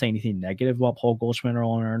person say anything negative about Paul Goldschmidt or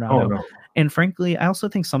Arenado. No. And frankly, I also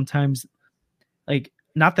think sometimes, like,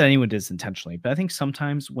 not that anyone does intentionally, but I think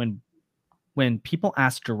sometimes when people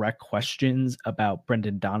ask direct questions about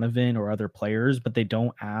Brendan Donovan or other players, but they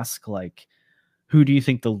don't ask like, who do you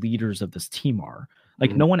think the leaders of this team are?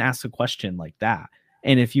 Like no one asks a question like that.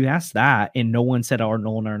 And if you ask that and no one said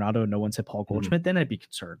Nolan Arenado, no one said Paul Goldschmidt, then I'd be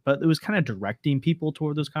concerned. But it was kind of directing people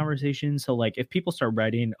toward those conversations. So like if people start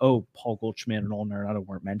writing, oh, Paul Goldschmidt and Nolan Arenado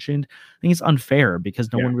weren't mentioned, I think it's unfair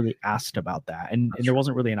because no one really asked about that. And there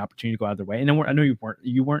wasn't really an opportunity to go either way. And then I know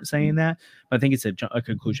you weren't saying that, but I think it's a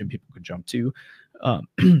conclusion people could jump to.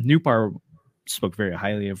 Newbar spoke very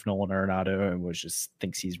highly of Nolan Arenado and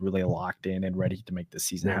thinks he's really locked in and ready to make this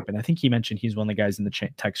season happen. I think he mentioned he's one of the guys in the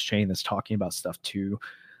text chain that's talking about stuff too.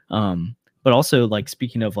 But also, like,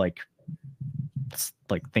 speaking of like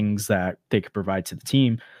things that they could provide to the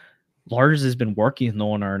team, Lars has been working with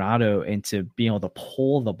Nolan Arenado into being able to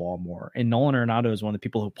pull the ball more. And Nolan Arenado is one of the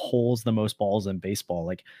people who pulls the most balls in baseball.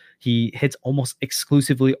 Like, he hits almost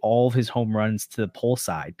exclusively all of his home runs to the pull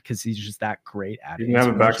side because he's just that great at it. He didn't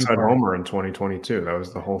have a backside homer in 2022. That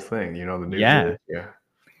was the whole thing. You know, the new rules.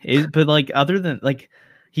 Yeah. But like, other than like,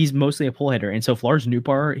 he's mostly a pull hitter. And so if Lars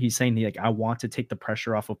Nootbaar, he's saying I want to take the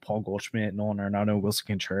pressure off of Paul Goldschmidt, Nolan Arenado, Wilson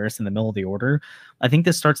Contreras in the middle of the order. I think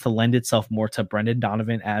this starts to lend itself more to Brendan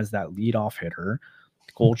Donovan as that leadoff hitter,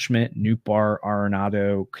 Goldschmidt, Nootbaar,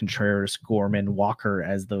 Arenado, Contreras, Gorman, Walker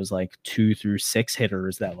as those like 2 through 6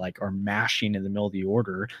 hitters that like are mashing in the middle of the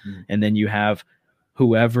order. And then you have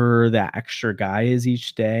whoever that extra guy is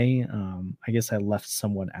each day. I guess I left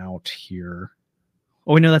someone out here.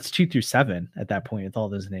 Oh, no, that's 2 through 7 at that point with all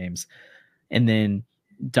those names. And then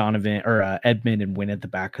Donovan or Edmund and Wynn at the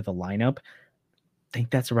back of the lineup. I think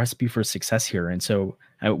that's a recipe for success here. And so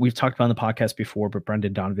we've talked about on the podcast before, but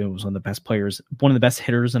Brendan Donovan was one of the best players, one of the best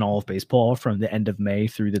hitters in all of baseball from the end of May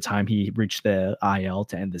through the time he reached the IL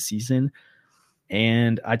to end the season.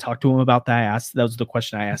 And I talked to him about that. That was the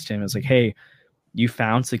question I asked him. I was like, hey, you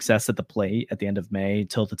found success at the plate at the end of May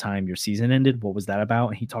till the time your season ended. What was that about?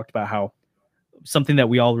 And he talked about how something that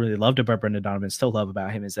we all really loved about Brendan Donovan, still love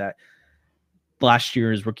about him, is that last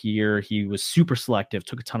year, his rookie year, he was super selective,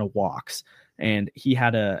 took a ton of walks, and he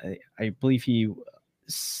had I believe he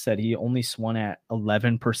said he only swung at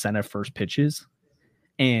 11% of first pitches.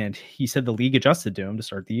 And he said the league adjusted to him to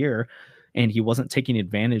start the year, and he wasn't taking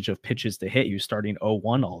advantage of pitches to hit. He was starting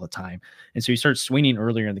 0-1 all the time. And so he started swinging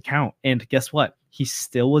earlier in the count. And guess what? He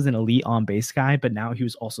still was an elite on-base guy, but now he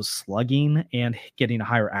was also slugging and getting a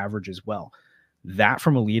higher average as well. That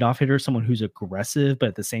from a leadoff hitter, someone who's aggressive, but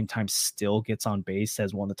at the same time still gets on base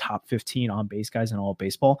as one of the top 15 on base guys in all of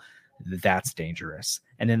baseball, that's dangerous.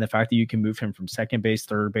 And then the fact that you can move him from second base,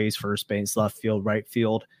 third base, first base, left field, right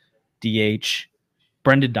field, DH,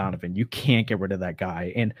 Brendan Donovan, you can't get rid of that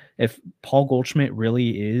guy. And if Paul Goldschmidt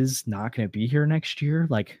really is not going to be here next year,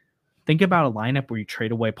 like, think about a lineup where you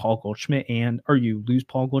trade away Paul Goldschmidt or you lose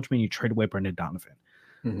Paul Goldschmidt and you trade away Brendan Donovan.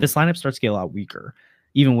 This lineup starts to get a lot weaker,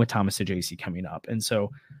 even with Thomas Saggese coming up. And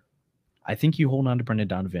so I think you hold on to Brendan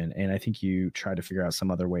Donovan, and I think you try to figure out some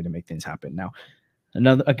other way to make things happen. Now,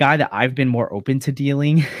 a guy that I've been more open to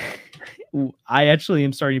dealing, I actually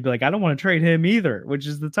am starting to be like, I don't want to trade him either, which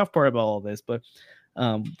is the tough part about all this. But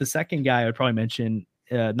the second guy I would probably mention,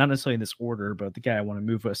 not necessarily in this order, but the guy I want to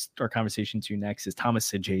move our conversation to next is Thomas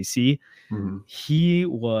Saggese.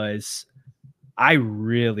 I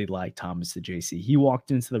really like Thomas Saggese. He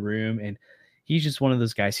walked into the room and he's just one of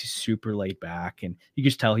those guys who's super laid back, and you can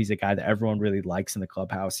just tell he's a guy that everyone really likes in the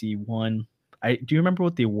clubhouse. He won. Do you remember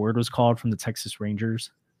what the award was called from the Texas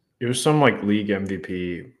Rangers? It was some like league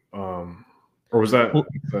MVP, or was that?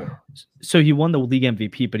 So he won the league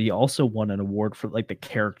MVP, but he also won an award for like the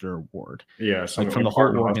character award. Yeah, like from the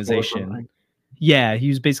whole organization. Yeah, he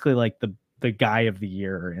was basically like the guy of the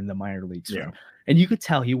year in the minor leagues. Yeah. And you could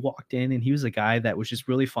tell he walked in and he was a guy that was just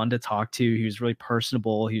really fun to talk to. He was really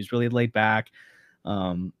personable. He was really laid back.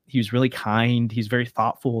 He was really kind. He's very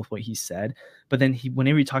thoughtful with what he said. But then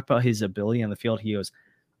whenever he talked about his ability on the field, he goes,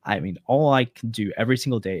 I mean, all I can do every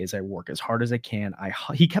single day is I work as hard as I can.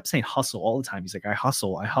 He kept saying hustle all the time. He's like, I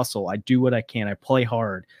hustle, I do what I can. I play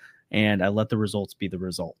hard and I let the results be the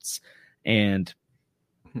results. And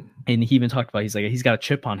he even talked about, he's like, he's got a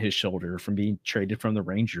chip on his shoulder from being traded from the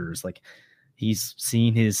Rangers. Like, he's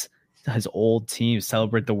seen his old team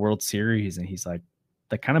celebrate the World Series, and he's like,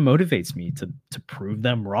 that kind of motivates me to prove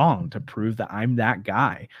them wrong, to prove that I'm that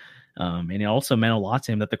guy. And it also meant a lot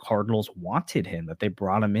to him that the Cardinals wanted him, that they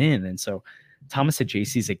brought him in. And so Thomas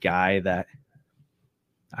Saggese is a guy that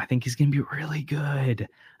I think he's going to be really good.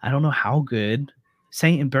 I don't know how good.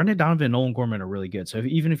 Brendan Donovan and Nolan Gorman are really good. So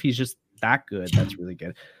even if he's just that good, that's really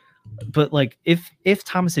good. But like, if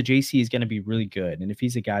Thomas Saggese is going to be really good, and if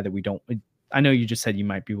he's a guy that we don't, I know you just said you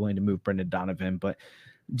might be willing to move Brendan Donovan, but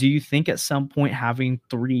do you think at some point having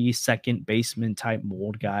 3 second baseman type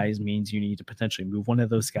mold guys means you need to potentially move one of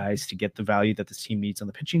those guys to get the value that this team needs on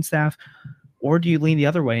the pitching staff? Or do you lean the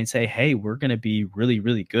other way and say, hey, we're going to be really,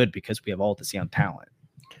 really good because we have all this young talent?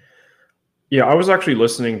 Yeah, I was actually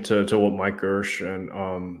listening to what Mike Gersh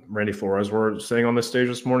and Randy Flores were saying on this stage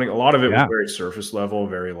this morning. A lot of it was very surface level,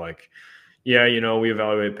 very like, yeah, we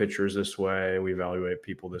evaluate pitchers this way. We evaluate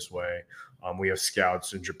people this way. We have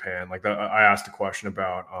scouts in Japan. Like that, I asked a question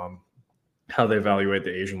about how they evaluate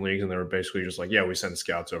the Asian leagues, and they were basically just like, yeah, we send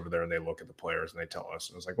scouts over there and they look at the players and they tell us.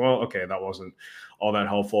 And it's like, well, okay, that wasn't all that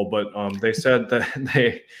helpful. But they said that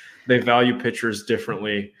they value pitchers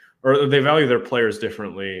differently, or they value their players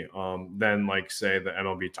differently than, like, say, the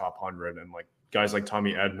MLB top 100. And like guys like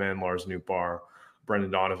Tommy Edman, Lars Nootbaar,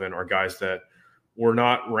 Brendan Donovan are guys that were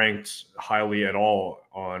not ranked highly at all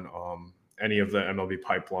on any of the MLB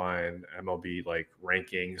pipeline, MLB like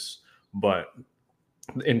rankings, but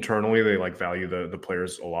internally they like value the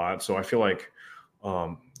players a lot. So I feel like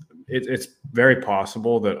it's very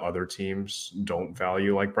possible that other teams don't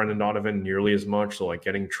value like Brendan Donovan nearly as much. So like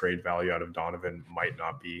getting trade value out of Donovan might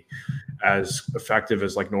not be as effective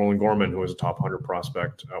as like Nolan Gorman, who was a top 100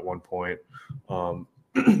 prospect at one point.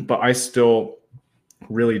 But I still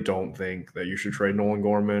really don't think that you should trade Nolan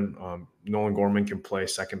Gorman. Nolan Gorman can play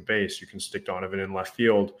second base. You can stick Donovan in left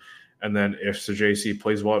field. And then if Sajaci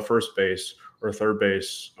plays well at first base or third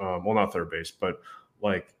base, well, not third base, but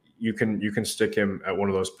like you can stick him at one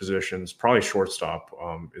of those positions. Probably shortstop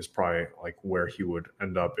is probably like where he would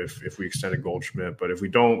end up if we extended Goldschmidt. But if we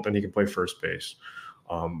don't, then he can play first base.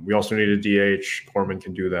 We also need a DH. Gorman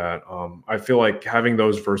can do that. I feel like having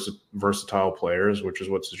those versatile players, which is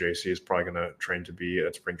what Sajaci is probably going to train to be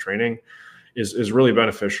at spring training, is really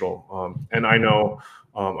beneficial. And I know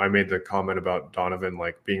I made the comment about Donovan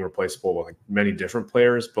like being replaceable with like many different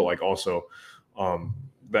players, but like also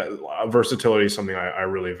that versatility is something I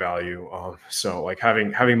really value. So like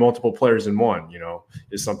having multiple players in one,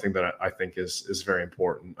 is something that I think is very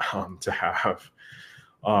important to have.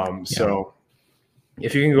 So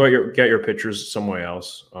if you can get your pitchers somewhere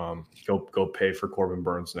else, go pay for Corbin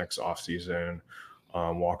Burns next offseason.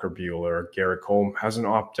 Walker Buehler, Garrett Cole has an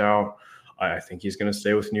opt out. I think he's going to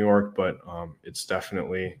stay with New York, but it's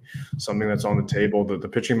definitely something that's on the table. The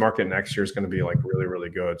pitching market next year is going to be like really, really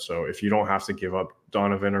good. So if you don't have to give up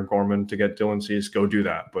Donovan or Gorman to get Dylan Cease, go do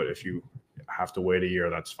that. But if you have to wait a year,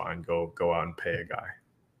 that's fine. Go out and pay a guy.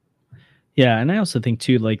 Yeah, and I also think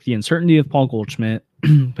too, like the uncertainty of Paul Goldschmidt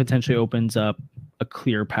potentially opens up a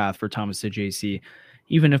clear path for Thomas Sajaci.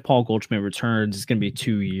 Even if Paul Goldschmidt returns, it's going to be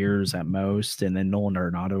 2 years at most. And then Nolan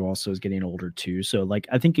Arenado also is getting older too. So like,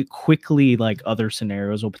 I think it quickly, like other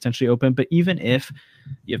scenarios will potentially open. But even if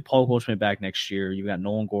you have Paul Goldschmidt back next year, you've got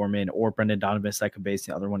Nolan Gorman or Brendan Donovan second base,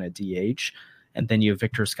 the other one at DH. And then you have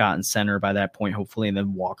Victor Scott in center by that point, hopefully. And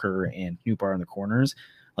then Walker and Nootbaar in the corners.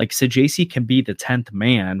 Like Sajaci can be the 10th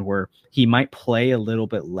man where he might play a little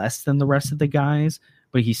bit less than the rest of the guys,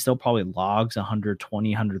 but he still probably logs 120,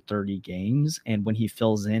 130 games. And when he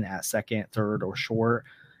fills in at second, third, or short,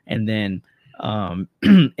 and then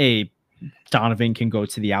a Donovan can go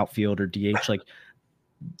to the outfield or DH, like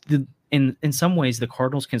in some ways, the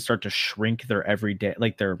Cardinals can start to shrink their everyday,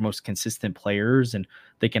 like their most consistent players, and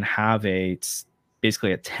they can have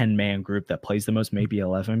basically a 10-man group that plays the most, maybe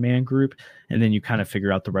 11-man group. And then you kind of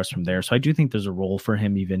figure out the rest from there. So I do think there's a role for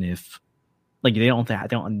him, even if like they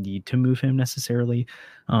don't need to move him necessarily.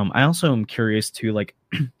 I also am curious too, like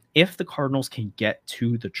if the Cardinals can get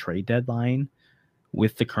to the trade deadline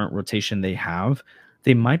with the current rotation they have,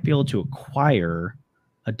 they might be able to acquire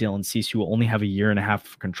a Dylan Cease who will only have a year and a half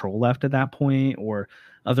of control left at that point, or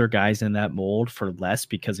other guys in that mold for less,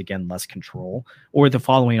 because again, less control. Or the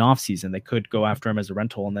following offseason, they could go after him as a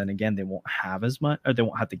rental, and then again, they won't have as much, or they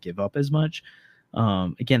won't have to give up as much.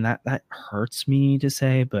 Again, that hurts me to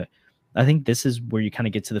say, but I think this is where you kind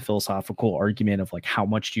of get to the philosophical argument of like, how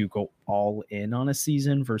much do you go all in on a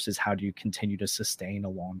season versus how do you continue to sustain a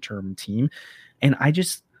long-term team? And I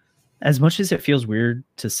just, as much as it feels weird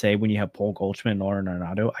to say when you have Paul Goldschmidt and Lauren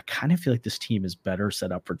Arenado, I kind of feel like this team is better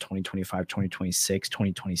set up for 2025, 2026,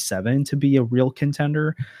 2027 to be a real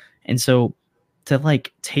contender. And so to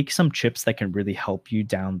like take some chips that can really help you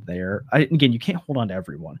down there. Again, you can't hold on to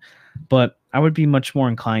everyone, but I would be much more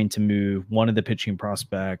inclined to move one of the pitching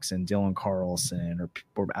prospects and Dylan Carlson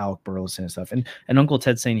or Alec Burleson and stuff. And Uncle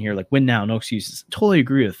Ted saying here, like, win now, no excuses. Totally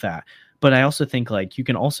agree with that. But I also think like, you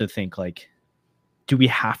can also think like, do we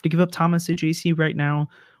have to give up Thomas Sajaci right now?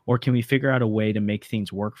 Or can we figure out a way to make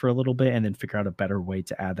things work for a little bit and then figure out a better way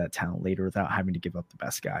to add that talent later without having to give up the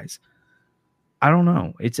best guys? I don't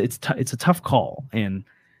know. It's a tough call. And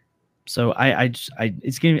so I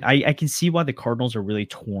can see why the Cardinals are really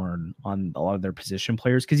torn on a lot of their position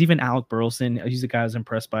players. Cause even Alec Burleson, he's a guy I was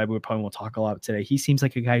impressed by, but we probably won't talk a lot today. He seems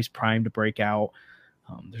like a guy who's primed to break out.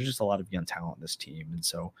 There's just a lot of young talent in this team. And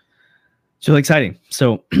so it's really exciting.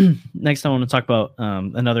 So next I want to talk about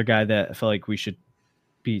another guy that I feel like we should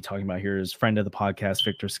be talking about here is friend of the podcast,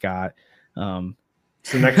 Victor Scott.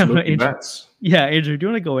 It's the next Mookie Betts. Yeah, Andrew, do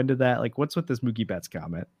you want to go into that? Like, what's with this Mookie Betts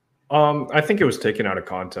comment? I think it was taken out of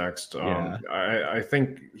context. Yeah. I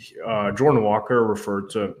think Jordan Walker referred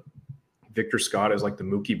to Victor Scott as like the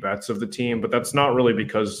Mookie Betts of the team, but that's not really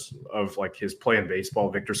because of like his play in baseball.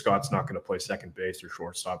 Victor Scott's not going to play second base or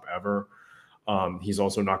shortstop ever. He's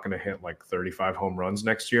also not going to hit like 35 home runs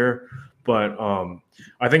next year. But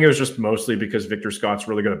I think it was just mostly because Victor Scott's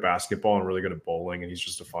really good at basketball and really good at bowling, and he's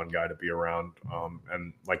just a fun guy to be around.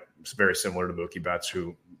 And like it's very similar to Mookie Betts,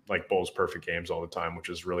 who like bowls perfect games all the time, which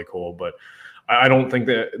is really cool. But I don't think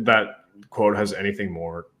that quote has anything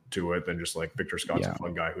more to it than just like Victor Scott's a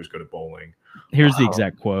fun guy who's good at bowling. Here's the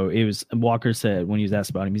exact quote. It was Walker said when he was asked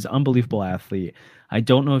about him, he's an unbelievable athlete. I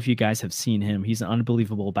don't know if you guys have seen him. He's an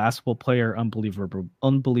unbelievable basketball player,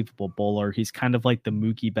 unbelievable bowler. He's kind of like the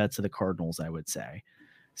Mookie Betts of the Cardinals, I would say.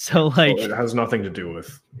 So like it has nothing to do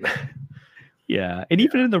with yeah. And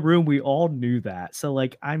even in the room, we all knew that. So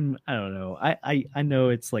like I don't know. I know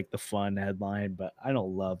it's like the fun headline, but I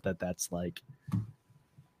don't love that that's like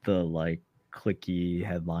the like clicky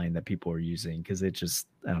headline that people are using, because it just,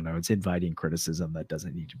 I don't know, it's inviting criticism that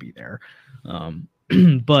doesn't need to be there.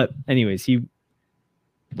 But anyways,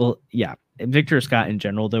 Victor Scott in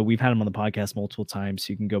general, though, we've had him on the podcast multiple times,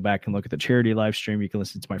 so you can go back and look at the charity live stream. You can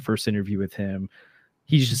listen to my first interview with him.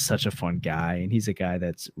 He's just such a fun guy, and he's a guy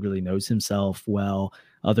that's really knows himself well.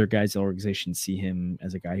 Other guys in the organization see him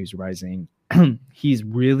as a guy who's rising. He's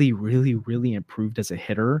really, really, really improved as a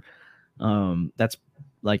hitter. That's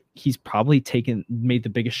like he's probably made the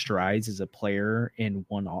biggest strides as a player in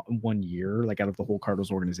one year, like out of the whole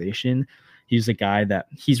Cardinals organization. He's a guy that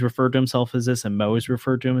he's referred to himself as this, and Mo has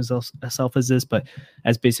referred to himself as this, but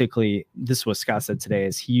as basically, this is what Scott said today,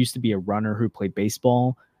 is he used to be a runner who played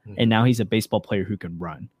baseball, and now he's a baseball player who can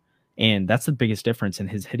run. And that's the biggest difference in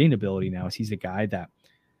his hitting ability now, is he's a guy that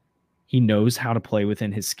he knows how to play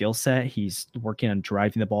within his skill set. He's working on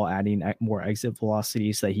driving the ball, adding more exit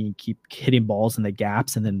velocity so that he can keep hitting balls in the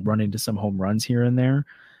gaps and then run into some home runs here and there.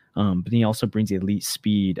 But he also brings elite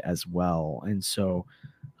speed as well. And so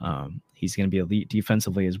he's going to be elite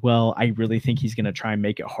defensively as well. I really think he's going to try and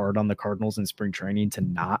make it hard on the Cardinals in spring training to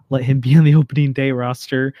not let him be on the opening day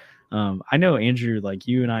roster. I know, Andrew, like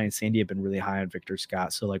you and I and Sandy have been really high on Victor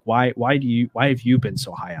Scott. So like, why have you been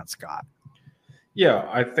so high on Scott? Yeah,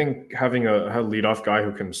 I think having a leadoff guy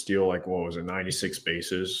who can steal like 96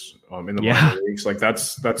 bases in the minor leagues, like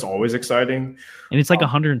that's always exciting. And it's like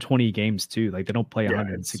 120 games too. Like they don't play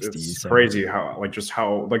 160. It's crazy how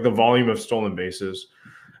the volume of stolen bases.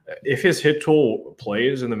 If his hit tool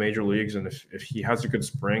plays in the major leagues, and if he has a good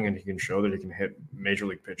spring and he can show that he can hit major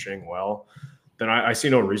league pitching well, then I see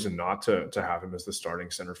no reason not to have him as the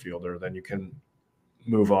starting center fielder. Then you can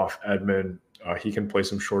move off Edman. He can play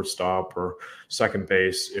some shortstop or second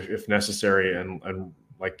base if necessary, and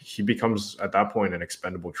like he becomes at that point an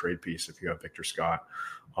expendable trade piece if you have Victor Scott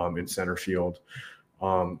in center field.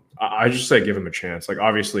 I just say give him a chance. Like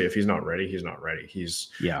obviously, if he's not ready, he's not ready. He's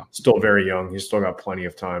still very young. He's still got plenty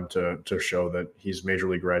of time to show that he's major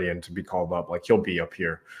league ready and to be called up. Like he'll be up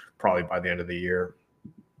here probably by the end of the year.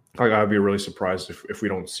 Like I'd be really surprised if we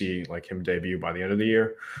don't see like him debut by the end of the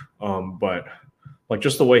year. But like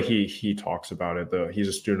just the way he talks about it, he's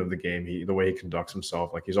a student of the game. The way he conducts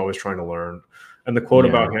himself, like he's always trying to learn. And the quote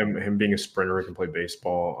about him being a sprinter who can play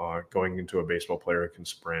baseball, going into a baseball player who can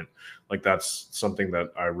sprint, like that's something that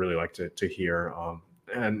I really like to hear.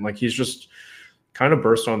 And like he's just kind of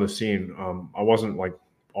burst on the scene. I wasn't like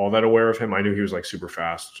all that aware of him. I knew he was like super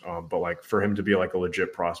fast, but like for him to be like a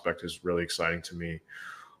legit prospect is really exciting to me.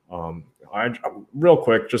 I real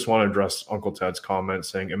quick just want to address Uncle Ted's comment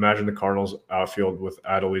saying, imagine the Cardinals outfield with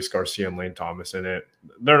Adolis Garcia and Lane Thomas in it.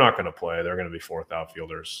 They're not going to play. They're going to be fourth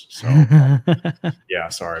outfielders. So yeah,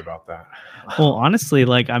 sorry about that. Well, honestly,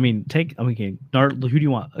 like, I mean, who do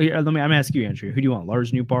you want? I'm asking you, Andrew, who do you want?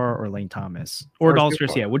 Lars Nootbaar or Lane Thomas or Adolis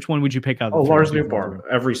Garcia? Which one would you pick out? Lars Nootbaar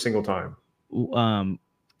every single time.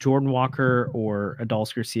 Jordan Walker or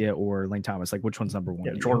Adolis Garcia or Lane Thomas? Like, which one's number one?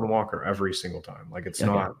 Yeah, Jordan Walker every single time. Like, it's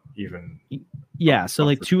not even. Yeah, so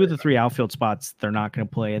like two of the three outfield spots they're not going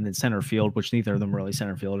to play, and then center field, which neither of them are really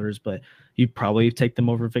center fielders, but you'd probably take them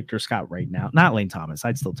over Victor Scott right now. Not Lane Thomas.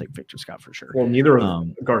 I'd still take Victor Scott for sure. Well, neither of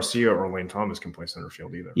Garcia or Lane Thomas can play center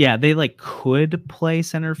field either. Yeah, they like could play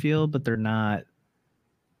center field, but they're not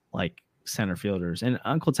like center fielders. And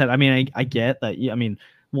Uncle Ted, I mean, I get that. I mean.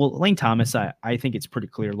 Well, Lane Thomas, I think it's pretty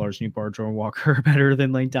clear Lars Nootbaar, Jordan Walker are better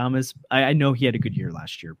than Lane Thomas. I know he had a good year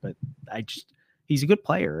last year, but he's a good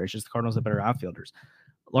player. It's just the Cardinals have better outfielders.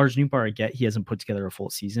 Lars Nootbaar, I get he hasn't put together a full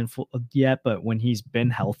season yet, but when he's been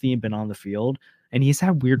healthy and been on the field, and he's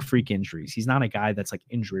had weird freak injuries, he's not a guy that's like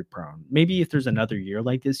injury prone. Maybe if there's another year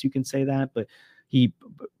like this, you can say that, but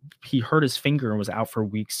he hurt his finger and was out for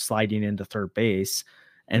weeks sliding into third base.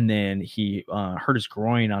 And then he hurt his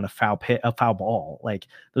groin on a foul ball. Like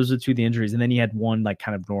those are two of the injuries. And then he had one like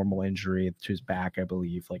kind of normal injury to his back, I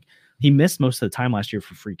believe. Like he missed most of the time last year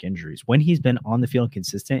for freak injuries. When he's been on the field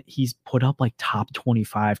consistent, he's put up like top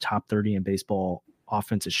 25, top 30 in baseball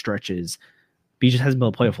offensive stretches. But he just hasn't been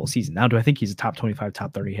able to play a full season. Now, do I think he's a top 25,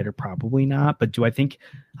 top 30 hitter? Probably not. But do I think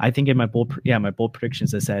in my bold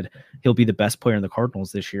predictions, I said he'll be the best player in the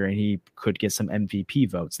Cardinals this year, and he could get some MVP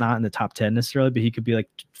votes. Not in the top 10 necessarily, but he could be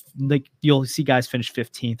like you'll see guys finish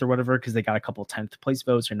 15th or whatever because they got a couple 10th place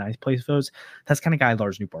votes or 9th place votes. That's kind of guy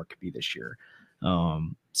Lars Newbar could be this year. I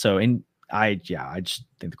just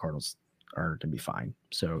think the Cardinals are going to be fine.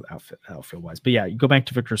 So outfield wise, but yeah, you go back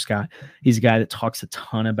to Victor Scott. He's a guy that talks a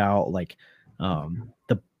ton about like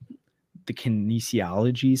the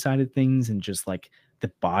kinesiology side of things and just like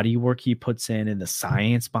the body work he puts in and the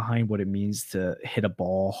science behind what it means to hit a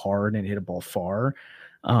ball hard and hit a ball far.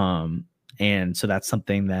 And so that's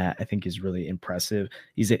something that I think is really impressive.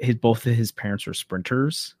 Both of his parents are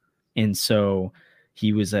sprinters. And so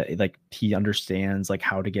he was he understands like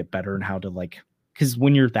how to get better and how to because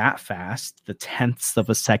when you're that fast, the tenths of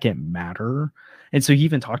a second matter. And so he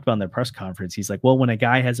even talked about in the press conference, he's like, well, when a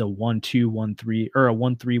guy has a 1.2, 1.3 or a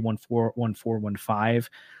 1.3, 1.4, 1.4, 1.5,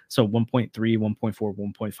 so 1.3, 1.4,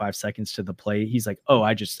 1.5 seconds to the plate, he's like, oh,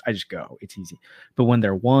 I just go. It's easy. But when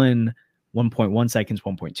they're 1.1 seconds,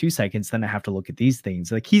 1.2 seconds, then I have to look at these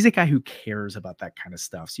things. Like he's a guy who cares about that kind of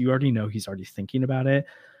stuff. So you already know he's already thinking about it.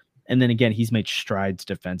 And then again, he's made strides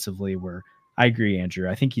defensively where I agree, Andrew.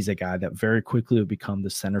 I think he's a guy that very quickly will become the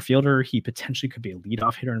center fielder. He potentially could be a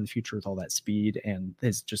leadoff hitter in the future with all that speed and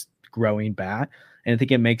his just growing bat. And I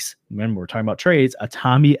think it makes, when we're talking about trades, a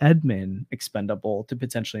Tommy Edman expendable to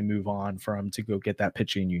potentially move on from to go get that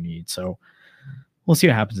pitching you need. So we'll see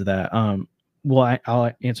what happens to that.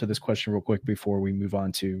 I'll answer this question real quick before we move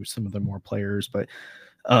on to some of the more players. But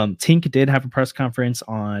Tink did have a press conference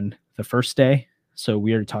on the first day. So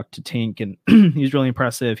we already talked to Tink, and he's really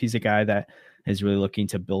impressive. He's a guy that is really looking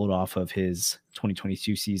to build off of his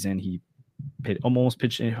 2022 season. He almost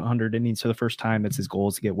pitched 100 innings for the first time. That's his goal,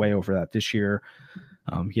 is to get way over that this year.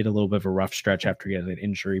 He had a little bit of a rough stretch after he had an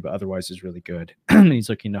injury, but otherwise is really good. He's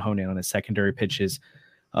looking to hone in on his secondary pitches.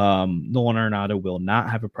 Nolan Arenado will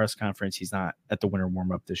not have a press conference. He's not at the winter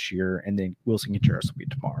warm-up this year. And then Wilson Contreras will be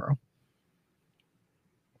tomorrow.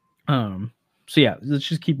 So yeah, let's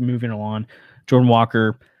just keep moving along. Jordan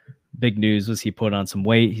Walker, big news was he put on some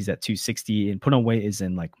weight. He's at 260, and put on weight is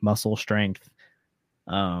in like muscle strength.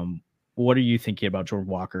 What are you thinking about Jordan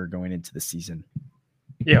Walker going into the season?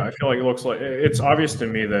 Yeah, I feel like it's obvious to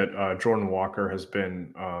me that Jordan Walker has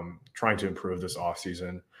been trying to improve this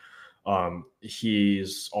offseason.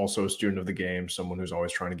 He's also a student of the game, someone who's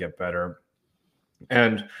always trying to get better.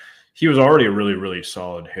 And he was already a really, really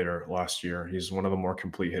solid hitter last year. He's one of the more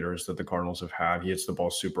complete hitters that the Cardinals have had. He hits the ball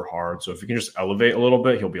super hard. So if he can just elevate a little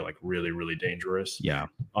bit, he'll be like really, really dangerous. Yeah.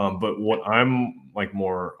 But what I'm like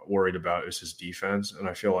more worried about is his defense. And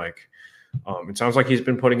I feel like it sounds like he's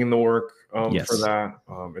been putting in the work for that.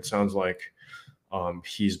 It sounds like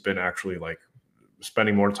he's been actually like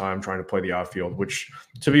spending more time trying to play the outfield, which,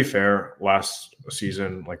 to be fair, last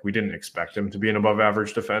season, like we didn't expect him to be an above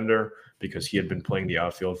average defender because he had been playing the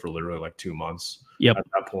outfield for literally like 2 months. Yep. At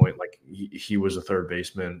that point, like he was a third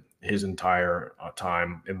baseman his entire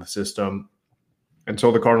time in the system.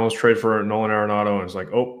 Until the Cardinals trade for Nolan Arenado, and it's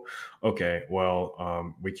like, oh, okay,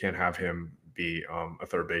 well, we can't have him be a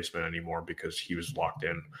third baseman anymore because he was locked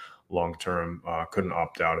in long-term, couldn't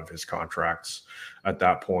opt out of his contracts at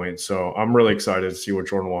that point. So I'm really excited to see what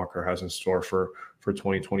Jordan Walker has in store for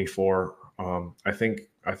 2024. I think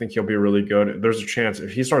he'll be really good. There's a chance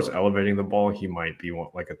if he starts elevating the ball, he might be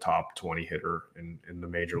like a top 20 hitter in the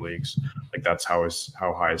major leagues. Like that's how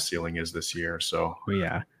high his ceiling is this year. So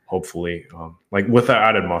yeah, hopefully, like with the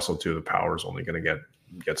added muscle too, the power is only going to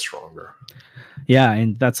get stronger. Yeah,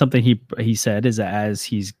 and that's something he said is that as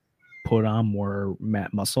he's put on more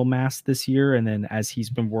muscle mass this year, and then as he's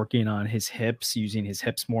been working on his hips, using his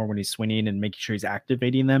hips more when he's swinging and making sure he's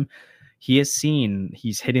activating them, he has seen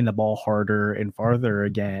he's hitting the ball harder and farther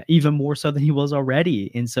again, even more so than he was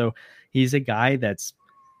already. And so he's a guy that's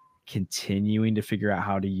continuing to figure out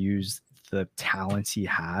how to use the talents he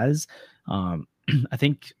has. I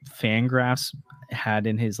think Fangraphs had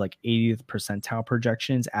in his like 80th percentile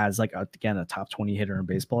projections as like again a top 20 hitter in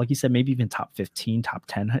baseball. Like he said, maybe even top 15, top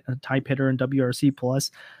 10 type hitter in WRC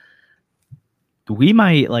plus. We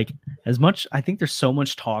might like as much. I think there's so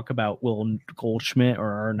much talk about will Goldschmidt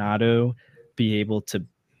or Arenado be able to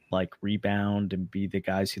like rebound and be the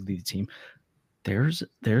guys who lead the team. there's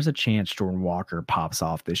a chance Jordan Walker pops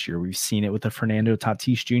off this year. We've seen it with the Fernando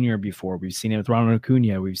Tatis Jr. before. We've seen it with Ronald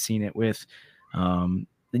Acuna. We've seen it with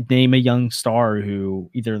name a young star who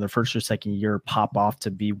either in the first or second year pop off to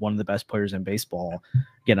be one of the best players in baseball.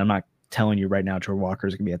 Again, I'm not telling you right now Jordan Walker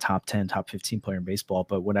is going to be a top 10, top 15 player in baseball,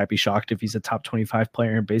 but would I be shocked if he's a top 25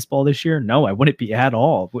 player in baseball this year? No, I wouldn't be at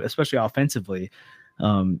all, especially offensively.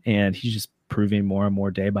 And he's just proving more and more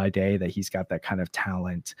day by day that he's got that kind of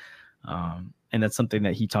talent. And that's something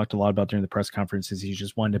that he talked a lot about during the press conferences. He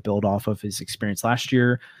just wanted to build off of his experience last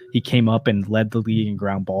year. He came up and led the league in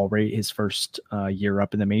ground ball rate his first year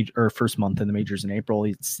up in the major, or first month in the majors in April.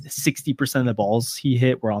 It's 60% of the balls he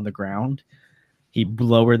hit were on the ground. He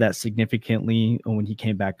lowered that significantly when he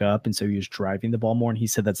came back up. And so he was driving the ball more. And he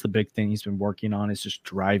said that's the big thing he's been working on, is just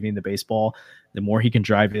driving the baseball. The more he can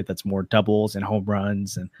drive it, that's more doubles and home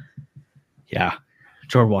runs. And yeah,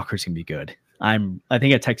 Jordan Walker's going to be good. I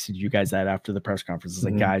think I texted you guys that after the press conference. It's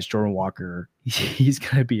like, guys, Jordan Walker, he's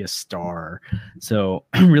going to be a star. So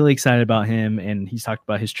I'm really excited about him. And he's talked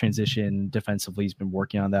about his transition defensively. He's been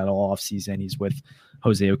working on that all off season. He's with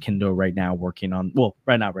Jose Oquendo right now, working on, well,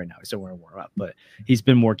 right now, he's still wearing warm up, but he's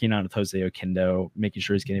been working on with Jose Oquendo, making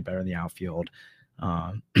sure he's getting better in the outfield.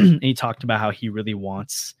 And he talked about how he really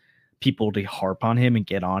wants people to harp on him and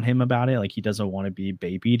get on him about it. Like, he doesn't want to be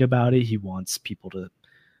babied about it. He wants people to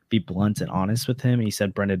be blunt and honest with him. And he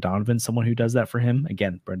said Brendan Donovan's someone who does that for him.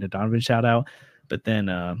 Again, Brendan Donovan shout out. But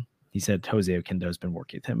then he said Jose Oquendo has been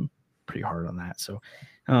working with him pretty hard on that. So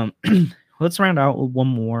let's round out with one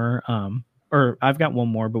more. Or I've got one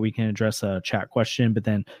more, but we can address a chat question. But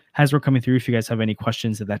then as we're coming through, if you guys have any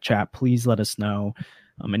questions in that chat, please let us know.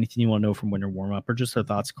 Anything you want to know from winter warm-up or just our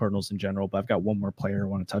thoughts Cardinals in general. But I've got one more player I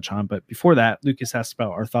want to touch on. But before that, Lucas asked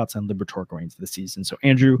about our thoughts on Liberatore going into the season. So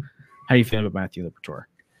Andrew, how do you feel about Matthew Liberatore?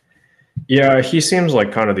 Yeah, he seems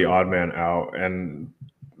like kind of the odd man out, and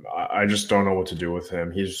I just don't know what to do with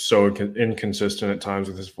him. He's so inconsistent at times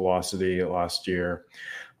with his velocity last year.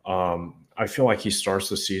 I feel like he starts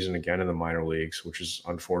the season again in the minor leagues, which is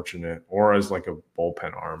unfortunate, or as like a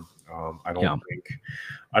bullpen arm. I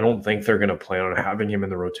don't think they're going to plan on having him in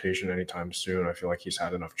the rotation anytime soon. I feel like he's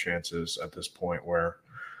had enough chances at this point where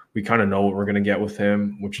we kind of know what we're going to get with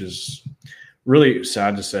him, which is really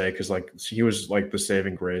sad to say, because like he was like the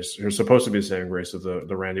saving grace. He was supposed to be the saving grace of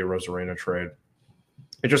the Randy Arozarena trade.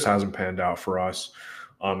 It just hasn't panned out for us.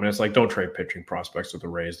 And it's like, don't trade pitching prospects with the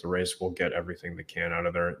Rays. The Rays will get everything they can out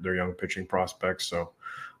of their young pitching prospects. So,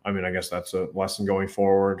 I mean, I guess that's a lesson going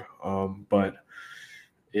forward. But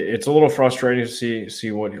it's a little frustrating to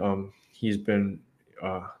see what he's been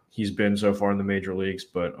so far in the major leagues.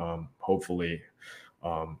 But hopefully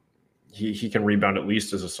he can rebound at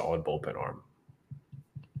least as a solid bullpen arm.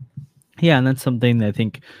 Yeah, and that's something that I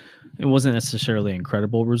think it wasn't necessarily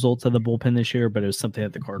incredible results of the bullpen this year, but it was something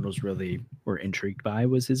that the Cardinals really were intrigued by,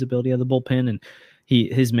 was his ability of the bullpen. And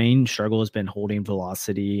his main struggle has been holding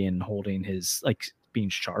velocity and holding his, like, being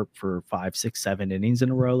sharp for 5, 6, 7 innings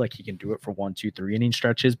in a row. Like, he can do it for 1, 2, 3 inning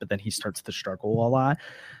stretches, but then he starts to struggle a lot.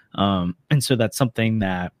 And so that's something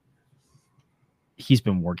that he's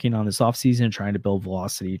been working on this offseason, trying to build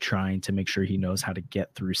velocity, trying to make sure he knows how to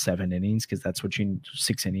get through 7 innings, because that's what you need,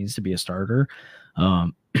 6 innings to be a starter.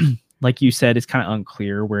 Like you said, it's kind of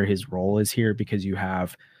unclear where his role is here, because you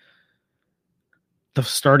have the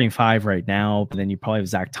starting 5 right now, but then you probably have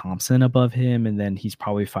Zach Thompson above him, and then he's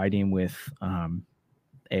probably fighting with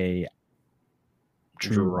a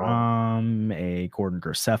Drew Rom, a Gordon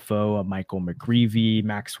Graceffo, a Michael McGreevy,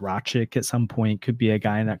 Max Rochick at some point could be a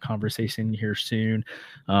guy in that conversation here soon.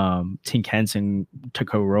 Tink Hens and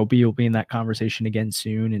Taco Roby will be in that conversation again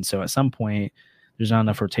soon. And so at some point, there's not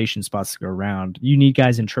enough rotation spots to go around. You need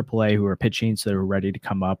guys in AAA who are pitching, so they're ready to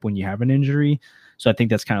come up when you have an injury. So I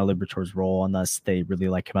think that's kind of Liberatore's role, unless they really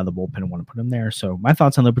like him out of the bullpen and want to put him there. So my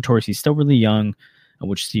thoughts on Liberatore is he's still really young,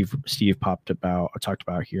 which Steve talked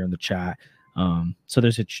about here in the chat. So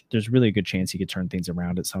there's really a good chance he could turn things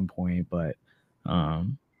around at some point, but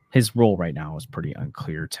his role right now is pretty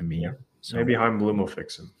unclear to me. Yeah. So maybe Chaim Bloom will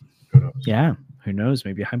fix him. Who knows? Yeah, who knows?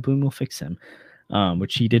 Maybe Chaim Bloom will fix him.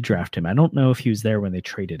 Which he did draft him. I don't know if he was there when they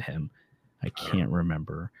traded him. I can't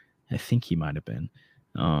remember. I think he might have been.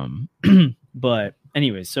 But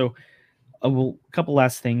anyway, so a couple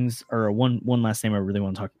last things, or one last name I really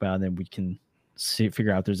want to talk about, and then we can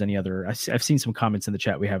figure out if there's any other. I've seen some comments in the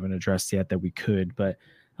chat we haven't addressed yet that we could, but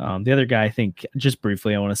the other guy, I think, just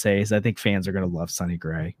briefly, I want to say is I think fans are going to love Sonny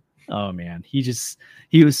Gray. Oh man, he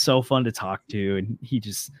was so fun to talk to, and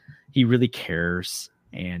he really cares.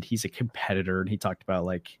 And he's a competitor. And he talked about,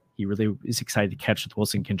 like, he really is excited to catch with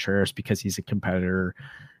Wilson Contreras because he's a competitor.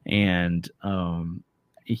 And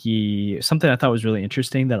something I thought was really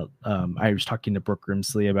interesting that I was talking to Brooke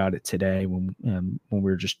Grimsley about it today when we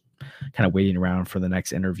were just kind of waiting around for the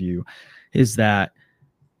next interview, is that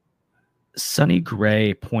Sonny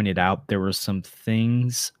Gray pointed out there were some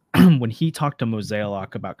things when he talked to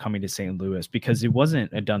Mozeliak about coming to St. Louis, because it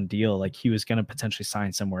wasn't a done deal. Like, he was going to potentially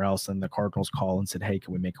sign somewhere else, and the Cardinals called and said, "Hey,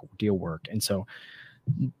 can we make a deal work?" And so,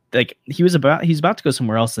 like, he's about to go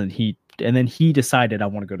somewhere else, and then he decided, "I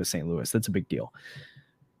want to go to St. Louis." That's a big deal.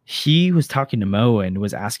 He was talking to Mo and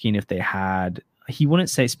was asking if they had, he wouldn't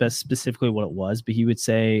say specifically what it was, but he would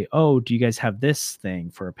say, "Oh, do you guys have this thing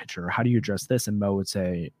for a pitcher? How do you address this?" And Mo would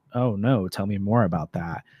say, "Oh, no, tell me more about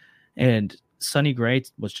that." And Sonny Gray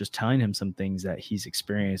was just telling him some things that he's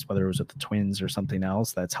experienced, whether it was with the Twins or something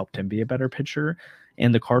else, that's helped him be a better pitcher.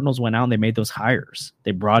 And the Cardinals went out and they made those hires.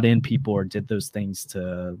 They brought in people or did those things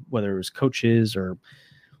to, whether it was coaches or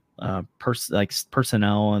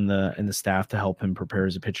personnel and the staff, to help him prepare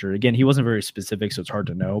as a pitcher. Again, he wasn't very specific, so it's hard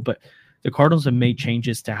to know, but the Cardinals have made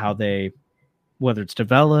changes to how they, whether it's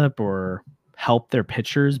develop or help their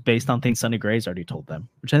pitchers based on things Sonny Gray's already told them,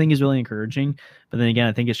 which I think is really encouraging. But then again,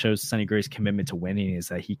 I think it shows Sonny Gray's commitment to winning, is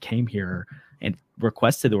that he came here and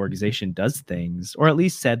requested the organization does things, or at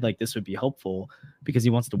least said like this would be helpful, because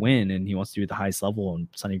he wants to win and he wants to do at the highest level. And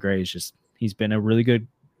Sonny Gray is just, he's been a really good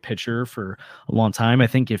pitcher for a long time. I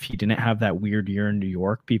think if he didn't have that weird year in New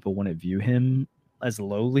York, people wouldn't view him as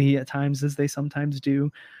lowly at times as they sometimes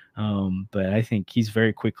do. But I think he's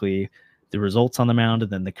very quickly the results on the mound, and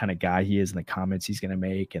then the kind of guy he is and the comments he's going to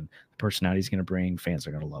make and the personality he's going to bring, fans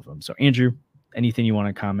are going to love him. So Andrew, anything you want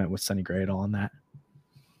to comment with Sonny Gray at all on that?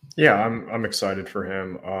 Yeah, I'm excited for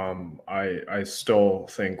him. I still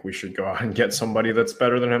think we should go out and get somebody that's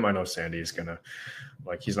better than him. I know Sandy's gonna,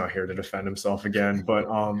 like, he's not here to defend himself again, but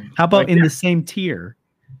how about the same tier?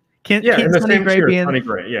 Can't Sonny Gray be Sonny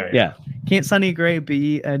Gray? Yeah. Can't Sonny Gray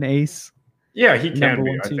be an ace? Yeah, he can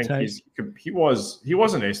be. I think he was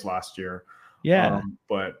an ace last year. Yeah,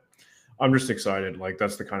 but I'm just excited. Like,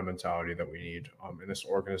 that's the kind of mentality that we need in this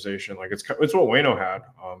organization. Like, it's what Waino had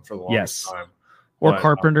for the longest time. Or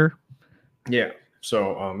Carpenter. Yeah.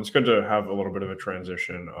 So it's good to have a little bit of a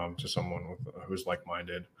transition to someone who's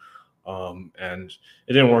like-minded. And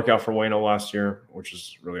it didn't work out for Waino last year, which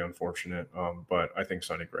is really unfortunate. But I think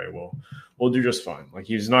Sonny Gray will do just fine. Like,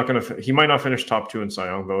 he might not finish top 2 in Cy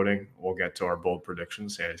Young voting. We'll get to our bold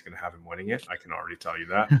predictions. Sandy's going to have him winning it. I can already tell you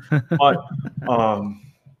that. But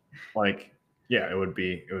it would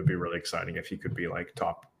be really exciting if he could be like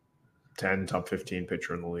top 10, top 15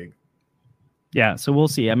 pitcher in the league. Yeah, so we'll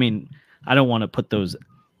see. I mean, I don't want to put those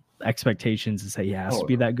expectations and say he has to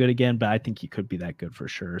be that good again, but I think he could be that good for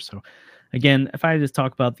sure. So again, if I just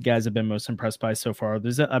talk about the guys I've been most impressed by so far, I'm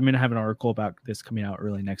going to have an article about this coming out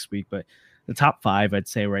early next week, but the top 5, I'd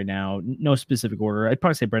say right now, no specific order. I'd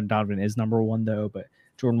probably say Brendan Donovan is number 1 though, but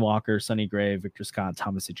Jordan Walker, Sonny Gray, Victor Scott,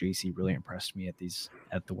 Thomas Ajacci really impressed me at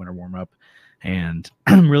the winter warm-up. And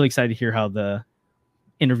I'm really excited to hear how the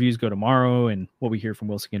interviews go tomorrow and what we hear from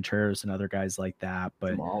Wilson Contreras and other guys like that.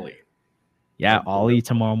 But Ollie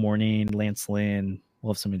tomorrow morning, Lance Lynn,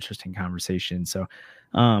 we'll have some interesting conversations. So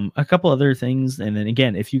a couple other things. And then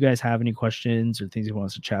again, if you guys have any questions or things you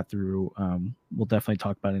want us to chat through, we'll definitely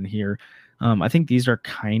talk about it in here. I think these are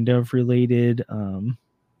kind of related. Let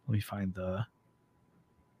me find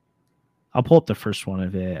I'll pull up the first one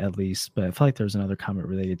of it at least, but I feel like there was another comment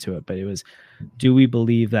related to it. But it was, do we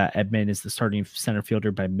believe that Edman is the starting center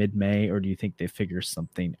fielder by mid-May, or do you think they figure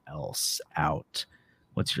something else out?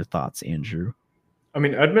 What's your thoughts, Andrew? I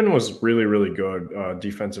mean, Edman was really, really good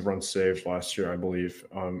defensive runs saved last year, I believe,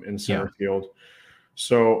 in center field.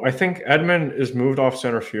 So I think Edman is moved off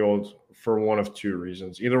center field for one of 2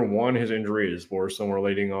 reasons. Either one, his injury is worse than we're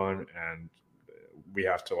leading on, and we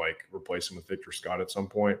have to replace him with Victor Scott at some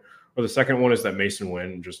point. Or the second one is that Mason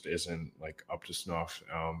Wynn just isn't up to snuff,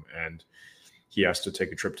 and he has to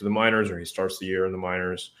take a trip to the minors, or he starts the year in the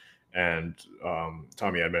minors, and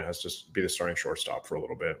Tommy Edman has to be the starting shortstop for a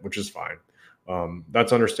little bit, which is fine.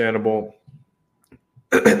 That's understandable.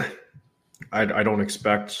 I don't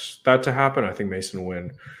expect that to happen. I think Mason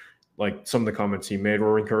Wynn, some of the comments he made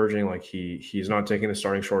were encouraging. He's not taking the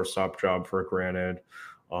starting shortstop job for granted.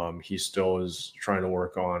 He still is trying to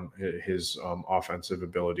work on his offensive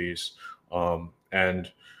abilities. And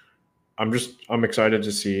I'm excited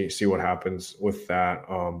to see what happens with that.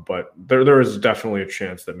 But there is definitely a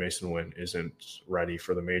chance that Mason Wynn isn't ready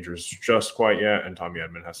for the majors just quite yet, and Tommy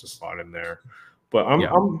Edman has to slot in there. But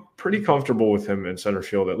I'm pretty comfortable with him in center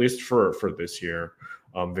field, at least for this year.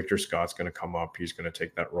 Victor Scott's going to come up. He's going to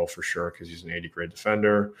take that role for sure because he's an 80 grade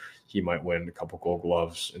defender. He might win a couple Gold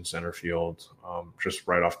Gloves in center field just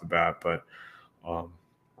right off the bat. But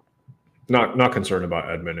Not concerned about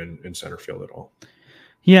Edman in center field at all.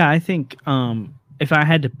 Yeah, I think if I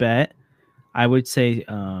had to bet, I would say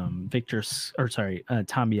Tommy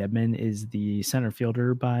Edman is the center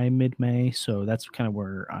fielder by mid-May. So that's kind of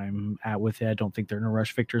where I'm at with it. I don't think they're in a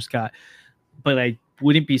rush Victor Scott, but I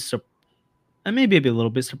wouldn't be maybe I'd be a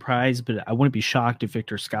little bit surprised, but I wouldn't be shocked if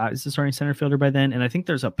Victor Scott is the starting center fielder by then. And I think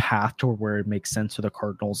there's a path to where it makes sense for the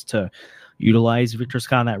Cardinals to utilize Victor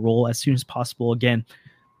Scott in that role as soon as possible. Again,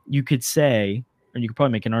 you could say, and you could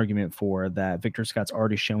probably make an argument for that Victor Scott's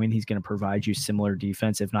already showing he's going to provide you similar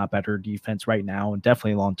defense, if not better defense right now, and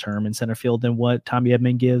definitely long term in center field than what Tommy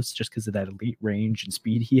Edman gives, just because of that elite range and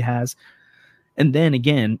speed he has. And then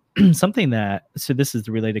again, something that, so this is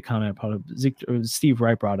the related comment Steve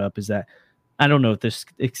Wright brought up, is that I don't know if this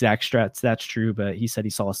exact stats that's true, but he said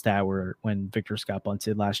he saw a stat where when Victor Scott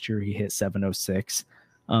bunted last year, he hit 706.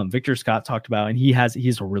 Victor Scott talked about, and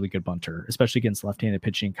he's a really good bunter, especially against left-handed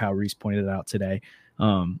pitching. Kyle Reese pointed it out today.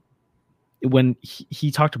 When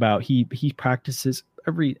he talked about he practices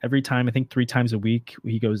every time, I think 3 times a week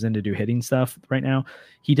he goes in to do hitting stuff. Right now,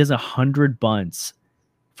 he does 100 bunts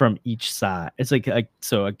from each side. It's like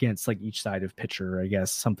so against like each side of pitcher, I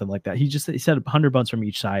guess, something like that. He said 100 bunts from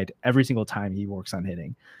each side every single time he works on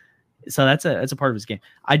hitting. So that's a part of his game.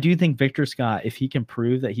 I do think Victor Scott, if he can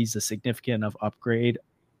prove that he's a significant enough upgrade,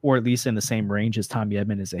 or at least in the same range as Tommy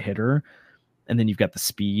Edman as a hitter, and then you've got the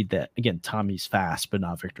speed that, again, Tommy's fast, but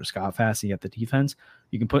not Victor Scott fast, and you got the defense,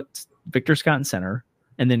 you can put Victor Scott in center.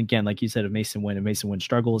 And then again, like you said, if Mason Wynn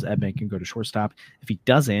struggles, Edman can go to shortstop. If he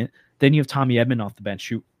doesn't, then you have Tommy Edman off the bench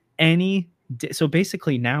who so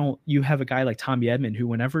basically now you have a guy like Tommy Edman who,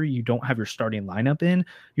 whenever you don't have your starting lineup in,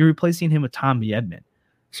 you're replacing him with Tommy Edman.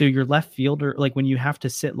 So your left fielder, like when you have to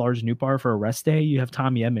sit Lars Nootbaar for a rest day, you have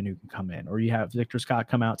Tommy Edman who can come in, or you have Victor Scott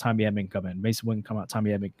come out, Tommy Edman come in, Mason Wynn come out,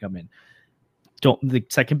 Tommy Edman come in. The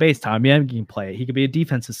second base, Tommy Edman can play. He could be a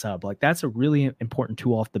defensive sub. Like that's a really important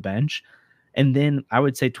tool off the bench. And then I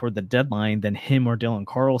would say toward the deadline, then him or Dylan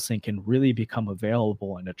Carlson can really become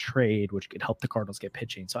available in a trade, which could help the Cardinals get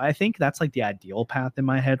pitching. So I think that's like the ideal path in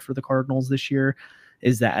my head for the Cardinals this year,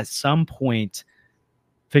 is that at some point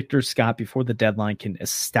Victor Scott before the deadline can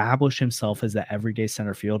establish himself as the everyday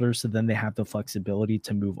center fielder. So then they have the flexibility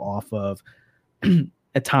to move off of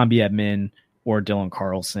a Tommy Edman or Dylan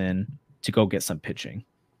Carlson to go get some pitching.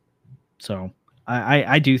 So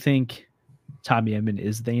I do think Tommy Edman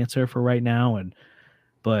is the answer for right now.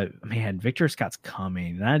 But man, Victor Scott's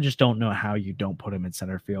coming, and I just don't know how you don't put him in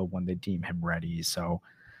center field when they deem him ready. So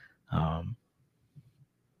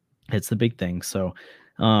it's the big thing. So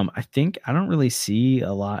I think I don't really see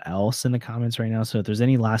a lot else in the comments right now. So if there's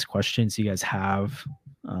any last questions you guys have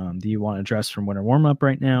that you want to address from winter warm up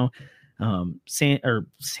right now,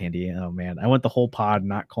 Sandy, oh man, I went the whole pod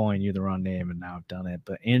not calling you the wrong name, and now I've done it.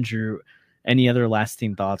 But Andrew, any other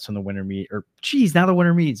lasting thoughts on the winter meet, or now the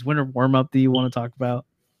winter warm up that you want to talk about?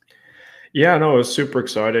 Yeah, no, it was super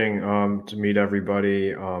exciting to meet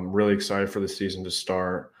everybody. Really excited for the season to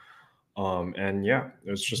start. And yeah,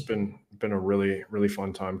 it's just been a really, really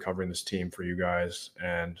fun time covering this team for you guys.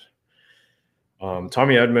 And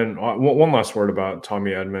Tommy Edman, one last word about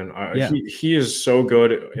Tommy Edman. He is so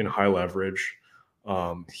good in high leverage.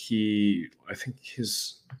 I think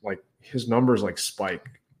his numbers like spike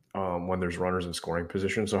when there's runners in scoring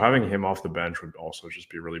position. So having him off the bench would also just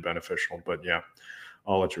be really beneficial. But yeah,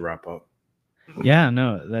 I'll let you wrap up. Yeah,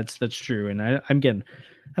 no, that's true. And I feel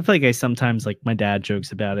like I sometimes, like my dad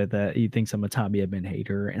jokes about it, that he thinks I'm a Tommy Edman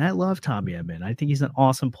hater, and I love Tommy Edman. I think he's an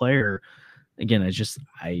awesome player. Again,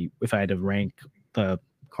 if I had to rank the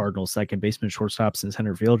Cardinals second baseman, shortstops, and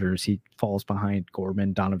center fielders, he falls behind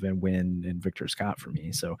Gorman, Donovan, Wynn, and Victor Scott for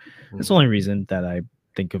me. So that's the only reason that I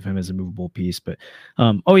think of him as a movable piece. But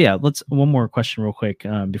one more question real quick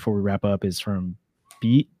before we wrap up is from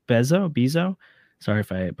Bezo. Sorry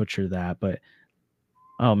if I butchered that, but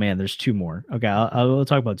oh man, there's 2 more. Okay, I'll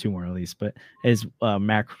talk about 2 more at least. But is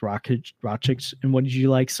Mac Rochich, and what did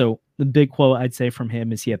you like? So the big quote I'd say from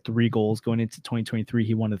him is he had 3 goals going into 2023.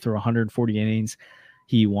 He wanted to throw 140 innings.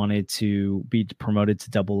 He wanted to be promoted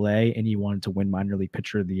to Double-A, and he wanted to win minor league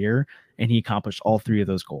pitcher of the year. And he accomplished all 3 of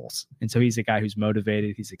those goals. And so he's a guy who's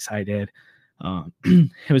motivated. He's excited.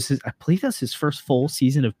 It was I believe that's his first full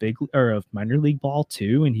season of minor league ball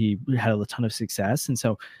too, and he had a ton of success. And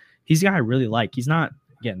so he's a guy I really like. He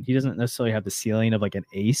doesn't necessarily have the ceiling of like an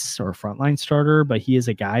ace or a frontline starter, but he is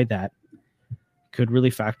a guy that could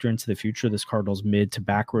really factor into the future of this Cardinals mid to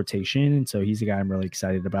back rotation. And so he's a guy I'm really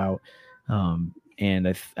excited about.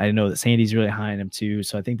 And I know that Sandy's really high on him too.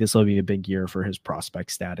 So I think this will be a big year for his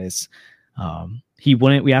prospect status.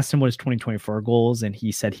 We asked him what his 2024 goals, and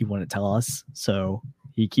he said he wouldn't tell us. So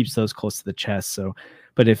he keeps those close to the chest. So,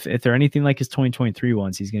 but if they're anything like his 2023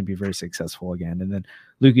 ones, he's going to be very successful again. And then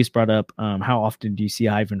Lucas brought up, how often do you see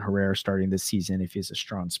Ivan Herrera starting this season if he has a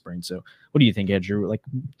strong spring? So what do you think, Andrew?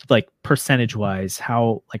 Like percentage wise,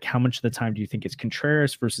 how much of the time do you think it's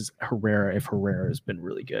Contreras versus Herrera if Herrera has been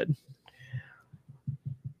really good?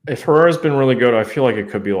 If Herrera's been really good, I feel like it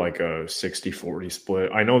could be like a 60-40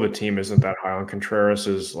 split. I know the team isn't that high on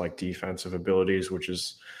Contreras's like defensive abilities, which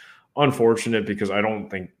is unfortunate because I don't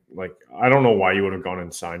know why you would have gone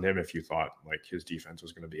and signed him if you thought like his defense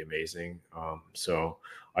was going to be amazing. So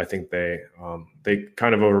I think they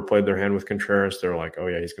kind of overplayed their hand with Contreras. They're like, oh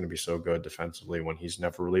yeah, he's going to be so good defensively when he's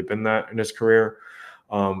never really been that in his career.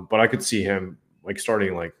 But I could see him like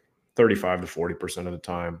starting like 35 to 40% of the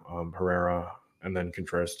time, Herrera, and then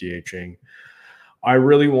Contreras DHing. I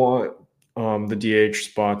really want the DH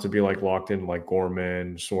spot to be like locked in like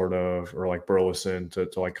Gorman sort of, or like Burleson to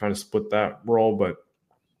like kind of split that role. But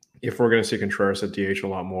if we're going to see Contreras at DH a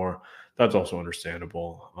lot more, that's also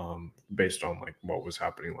understandable based on like what was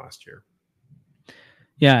happening last year.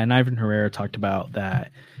 Yeah, and Ivan Herrera talked about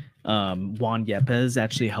that Juan Yepes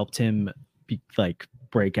actually helped him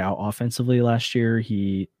break out offensively last year.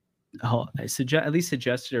 He at least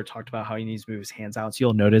suggested or talked about how he needs to move his hands out. So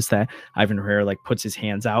you'll notice that Ivan Herrera like puts his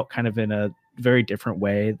hands out kind of in a very different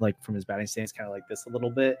way, like from his batting stance, kind of like this a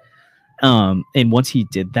little bit. And once he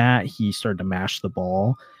did that, he started to mash the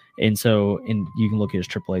ball. And you can look at his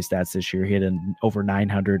AAA stats this year. He had an over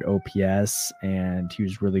 900 OPS, and he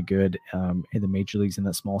was really good in the major leagues in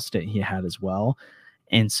that small stint he had as well.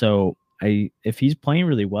 And so if he's playing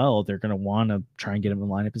really well, they're going to want to try and get him in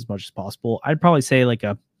the lineup as much as possible. I'd probably say like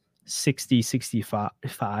a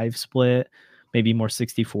 60-65 split, maybe more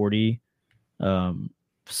 60-40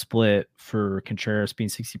 split for Contreras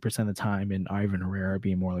being 60% of the time and Ivan Herrera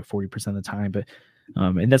being more like 40% of the time. But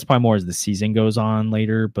and that's probably more as the season goes on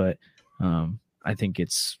later. But I think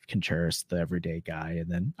it's Contreras, the everyday guy, and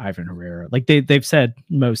then Ivan Herrera. Like they've said,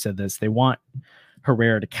 most of this, they want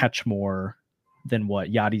Herrera to catch more than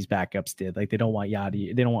what Yadi's backups did. Like they don't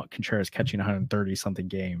want Contreras catching 130 something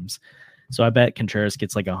games. So I bet Contreras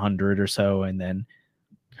gets like 100 or so, and then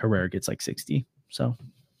Herrera gets like 60. So,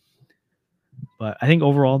 but I think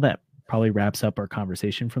overall that probably wraps up our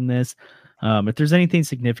conversation from this. If there's anything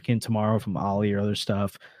significant tomorrow from Ollie or other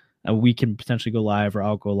stuff, we can potentially go live, or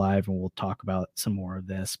I'll go live and we'll talk about some more of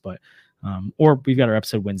this. But or we've got our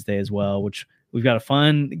episode Wednesday as well, which we've got a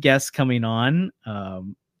fun guest coming on.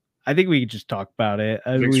 I think we could just talk about it.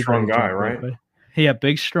 Big strong guy, right? But yeah,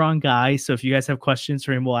 big strong guy. So if you guys have questions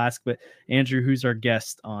for him, we'll ask. But Andrew, who's our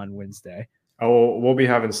guest on Wednesday? Oh, we'll be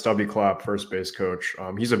having Stubby Clapp, first base coach.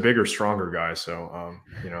 He's a bigger, stronger guy, so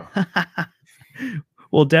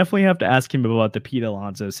We'll definitely have to ask him about the Pete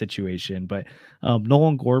Alonso situation. But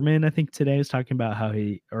Nolan Gorman, I think today was talking about how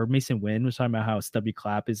Mason Wynn was talking about how Stubby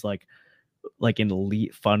Clapp is like an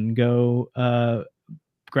elite fungo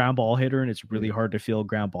ground ball hitter, and it's really hard to feel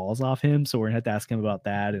ground balls off him. So we're gonna have to ask him about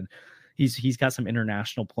that. And he's got some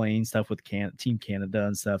international playing stuff with Team Canada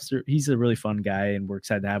and stuff. So he's a really fun guy, and we're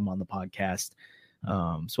excited to have him on the podcast.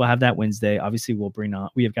 So we'll have that Wednesday. Obviously,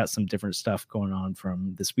 we have got some different stuff going on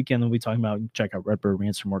from this weekend that we'll be talking about. Check out Redbird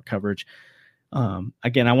Rants for more coverage.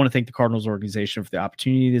 Again, I want to thank the Cardinals organization for the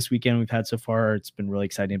opportunity this weekend we've had so far. It's been really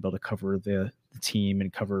exciting to be able to cover the team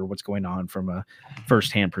and cover what's going on from a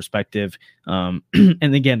firsthand perspective. And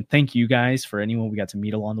again, thank you guys for anyone we got to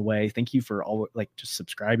meet along the way. Thank you for all just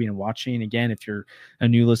subscribing and watching. Again, if you're a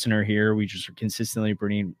new listener here, we just are consistently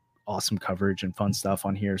bringing awesome coverage and fun stuff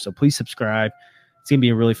on here. So please subscribe. It's going to be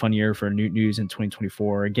a really fun year for Newt News in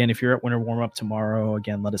 2024. Again, if you're at Winter Warm Up tomorrow,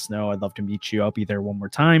 again, let us know. I'd love to meet you. I'll be there one more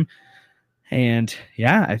time. And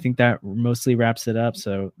yeah, I think that mostly wraps it up.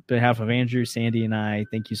 So on behalf of Andrew, Sandy, and I,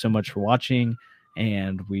 thank you so much for watching,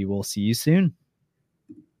 and we will see you soon.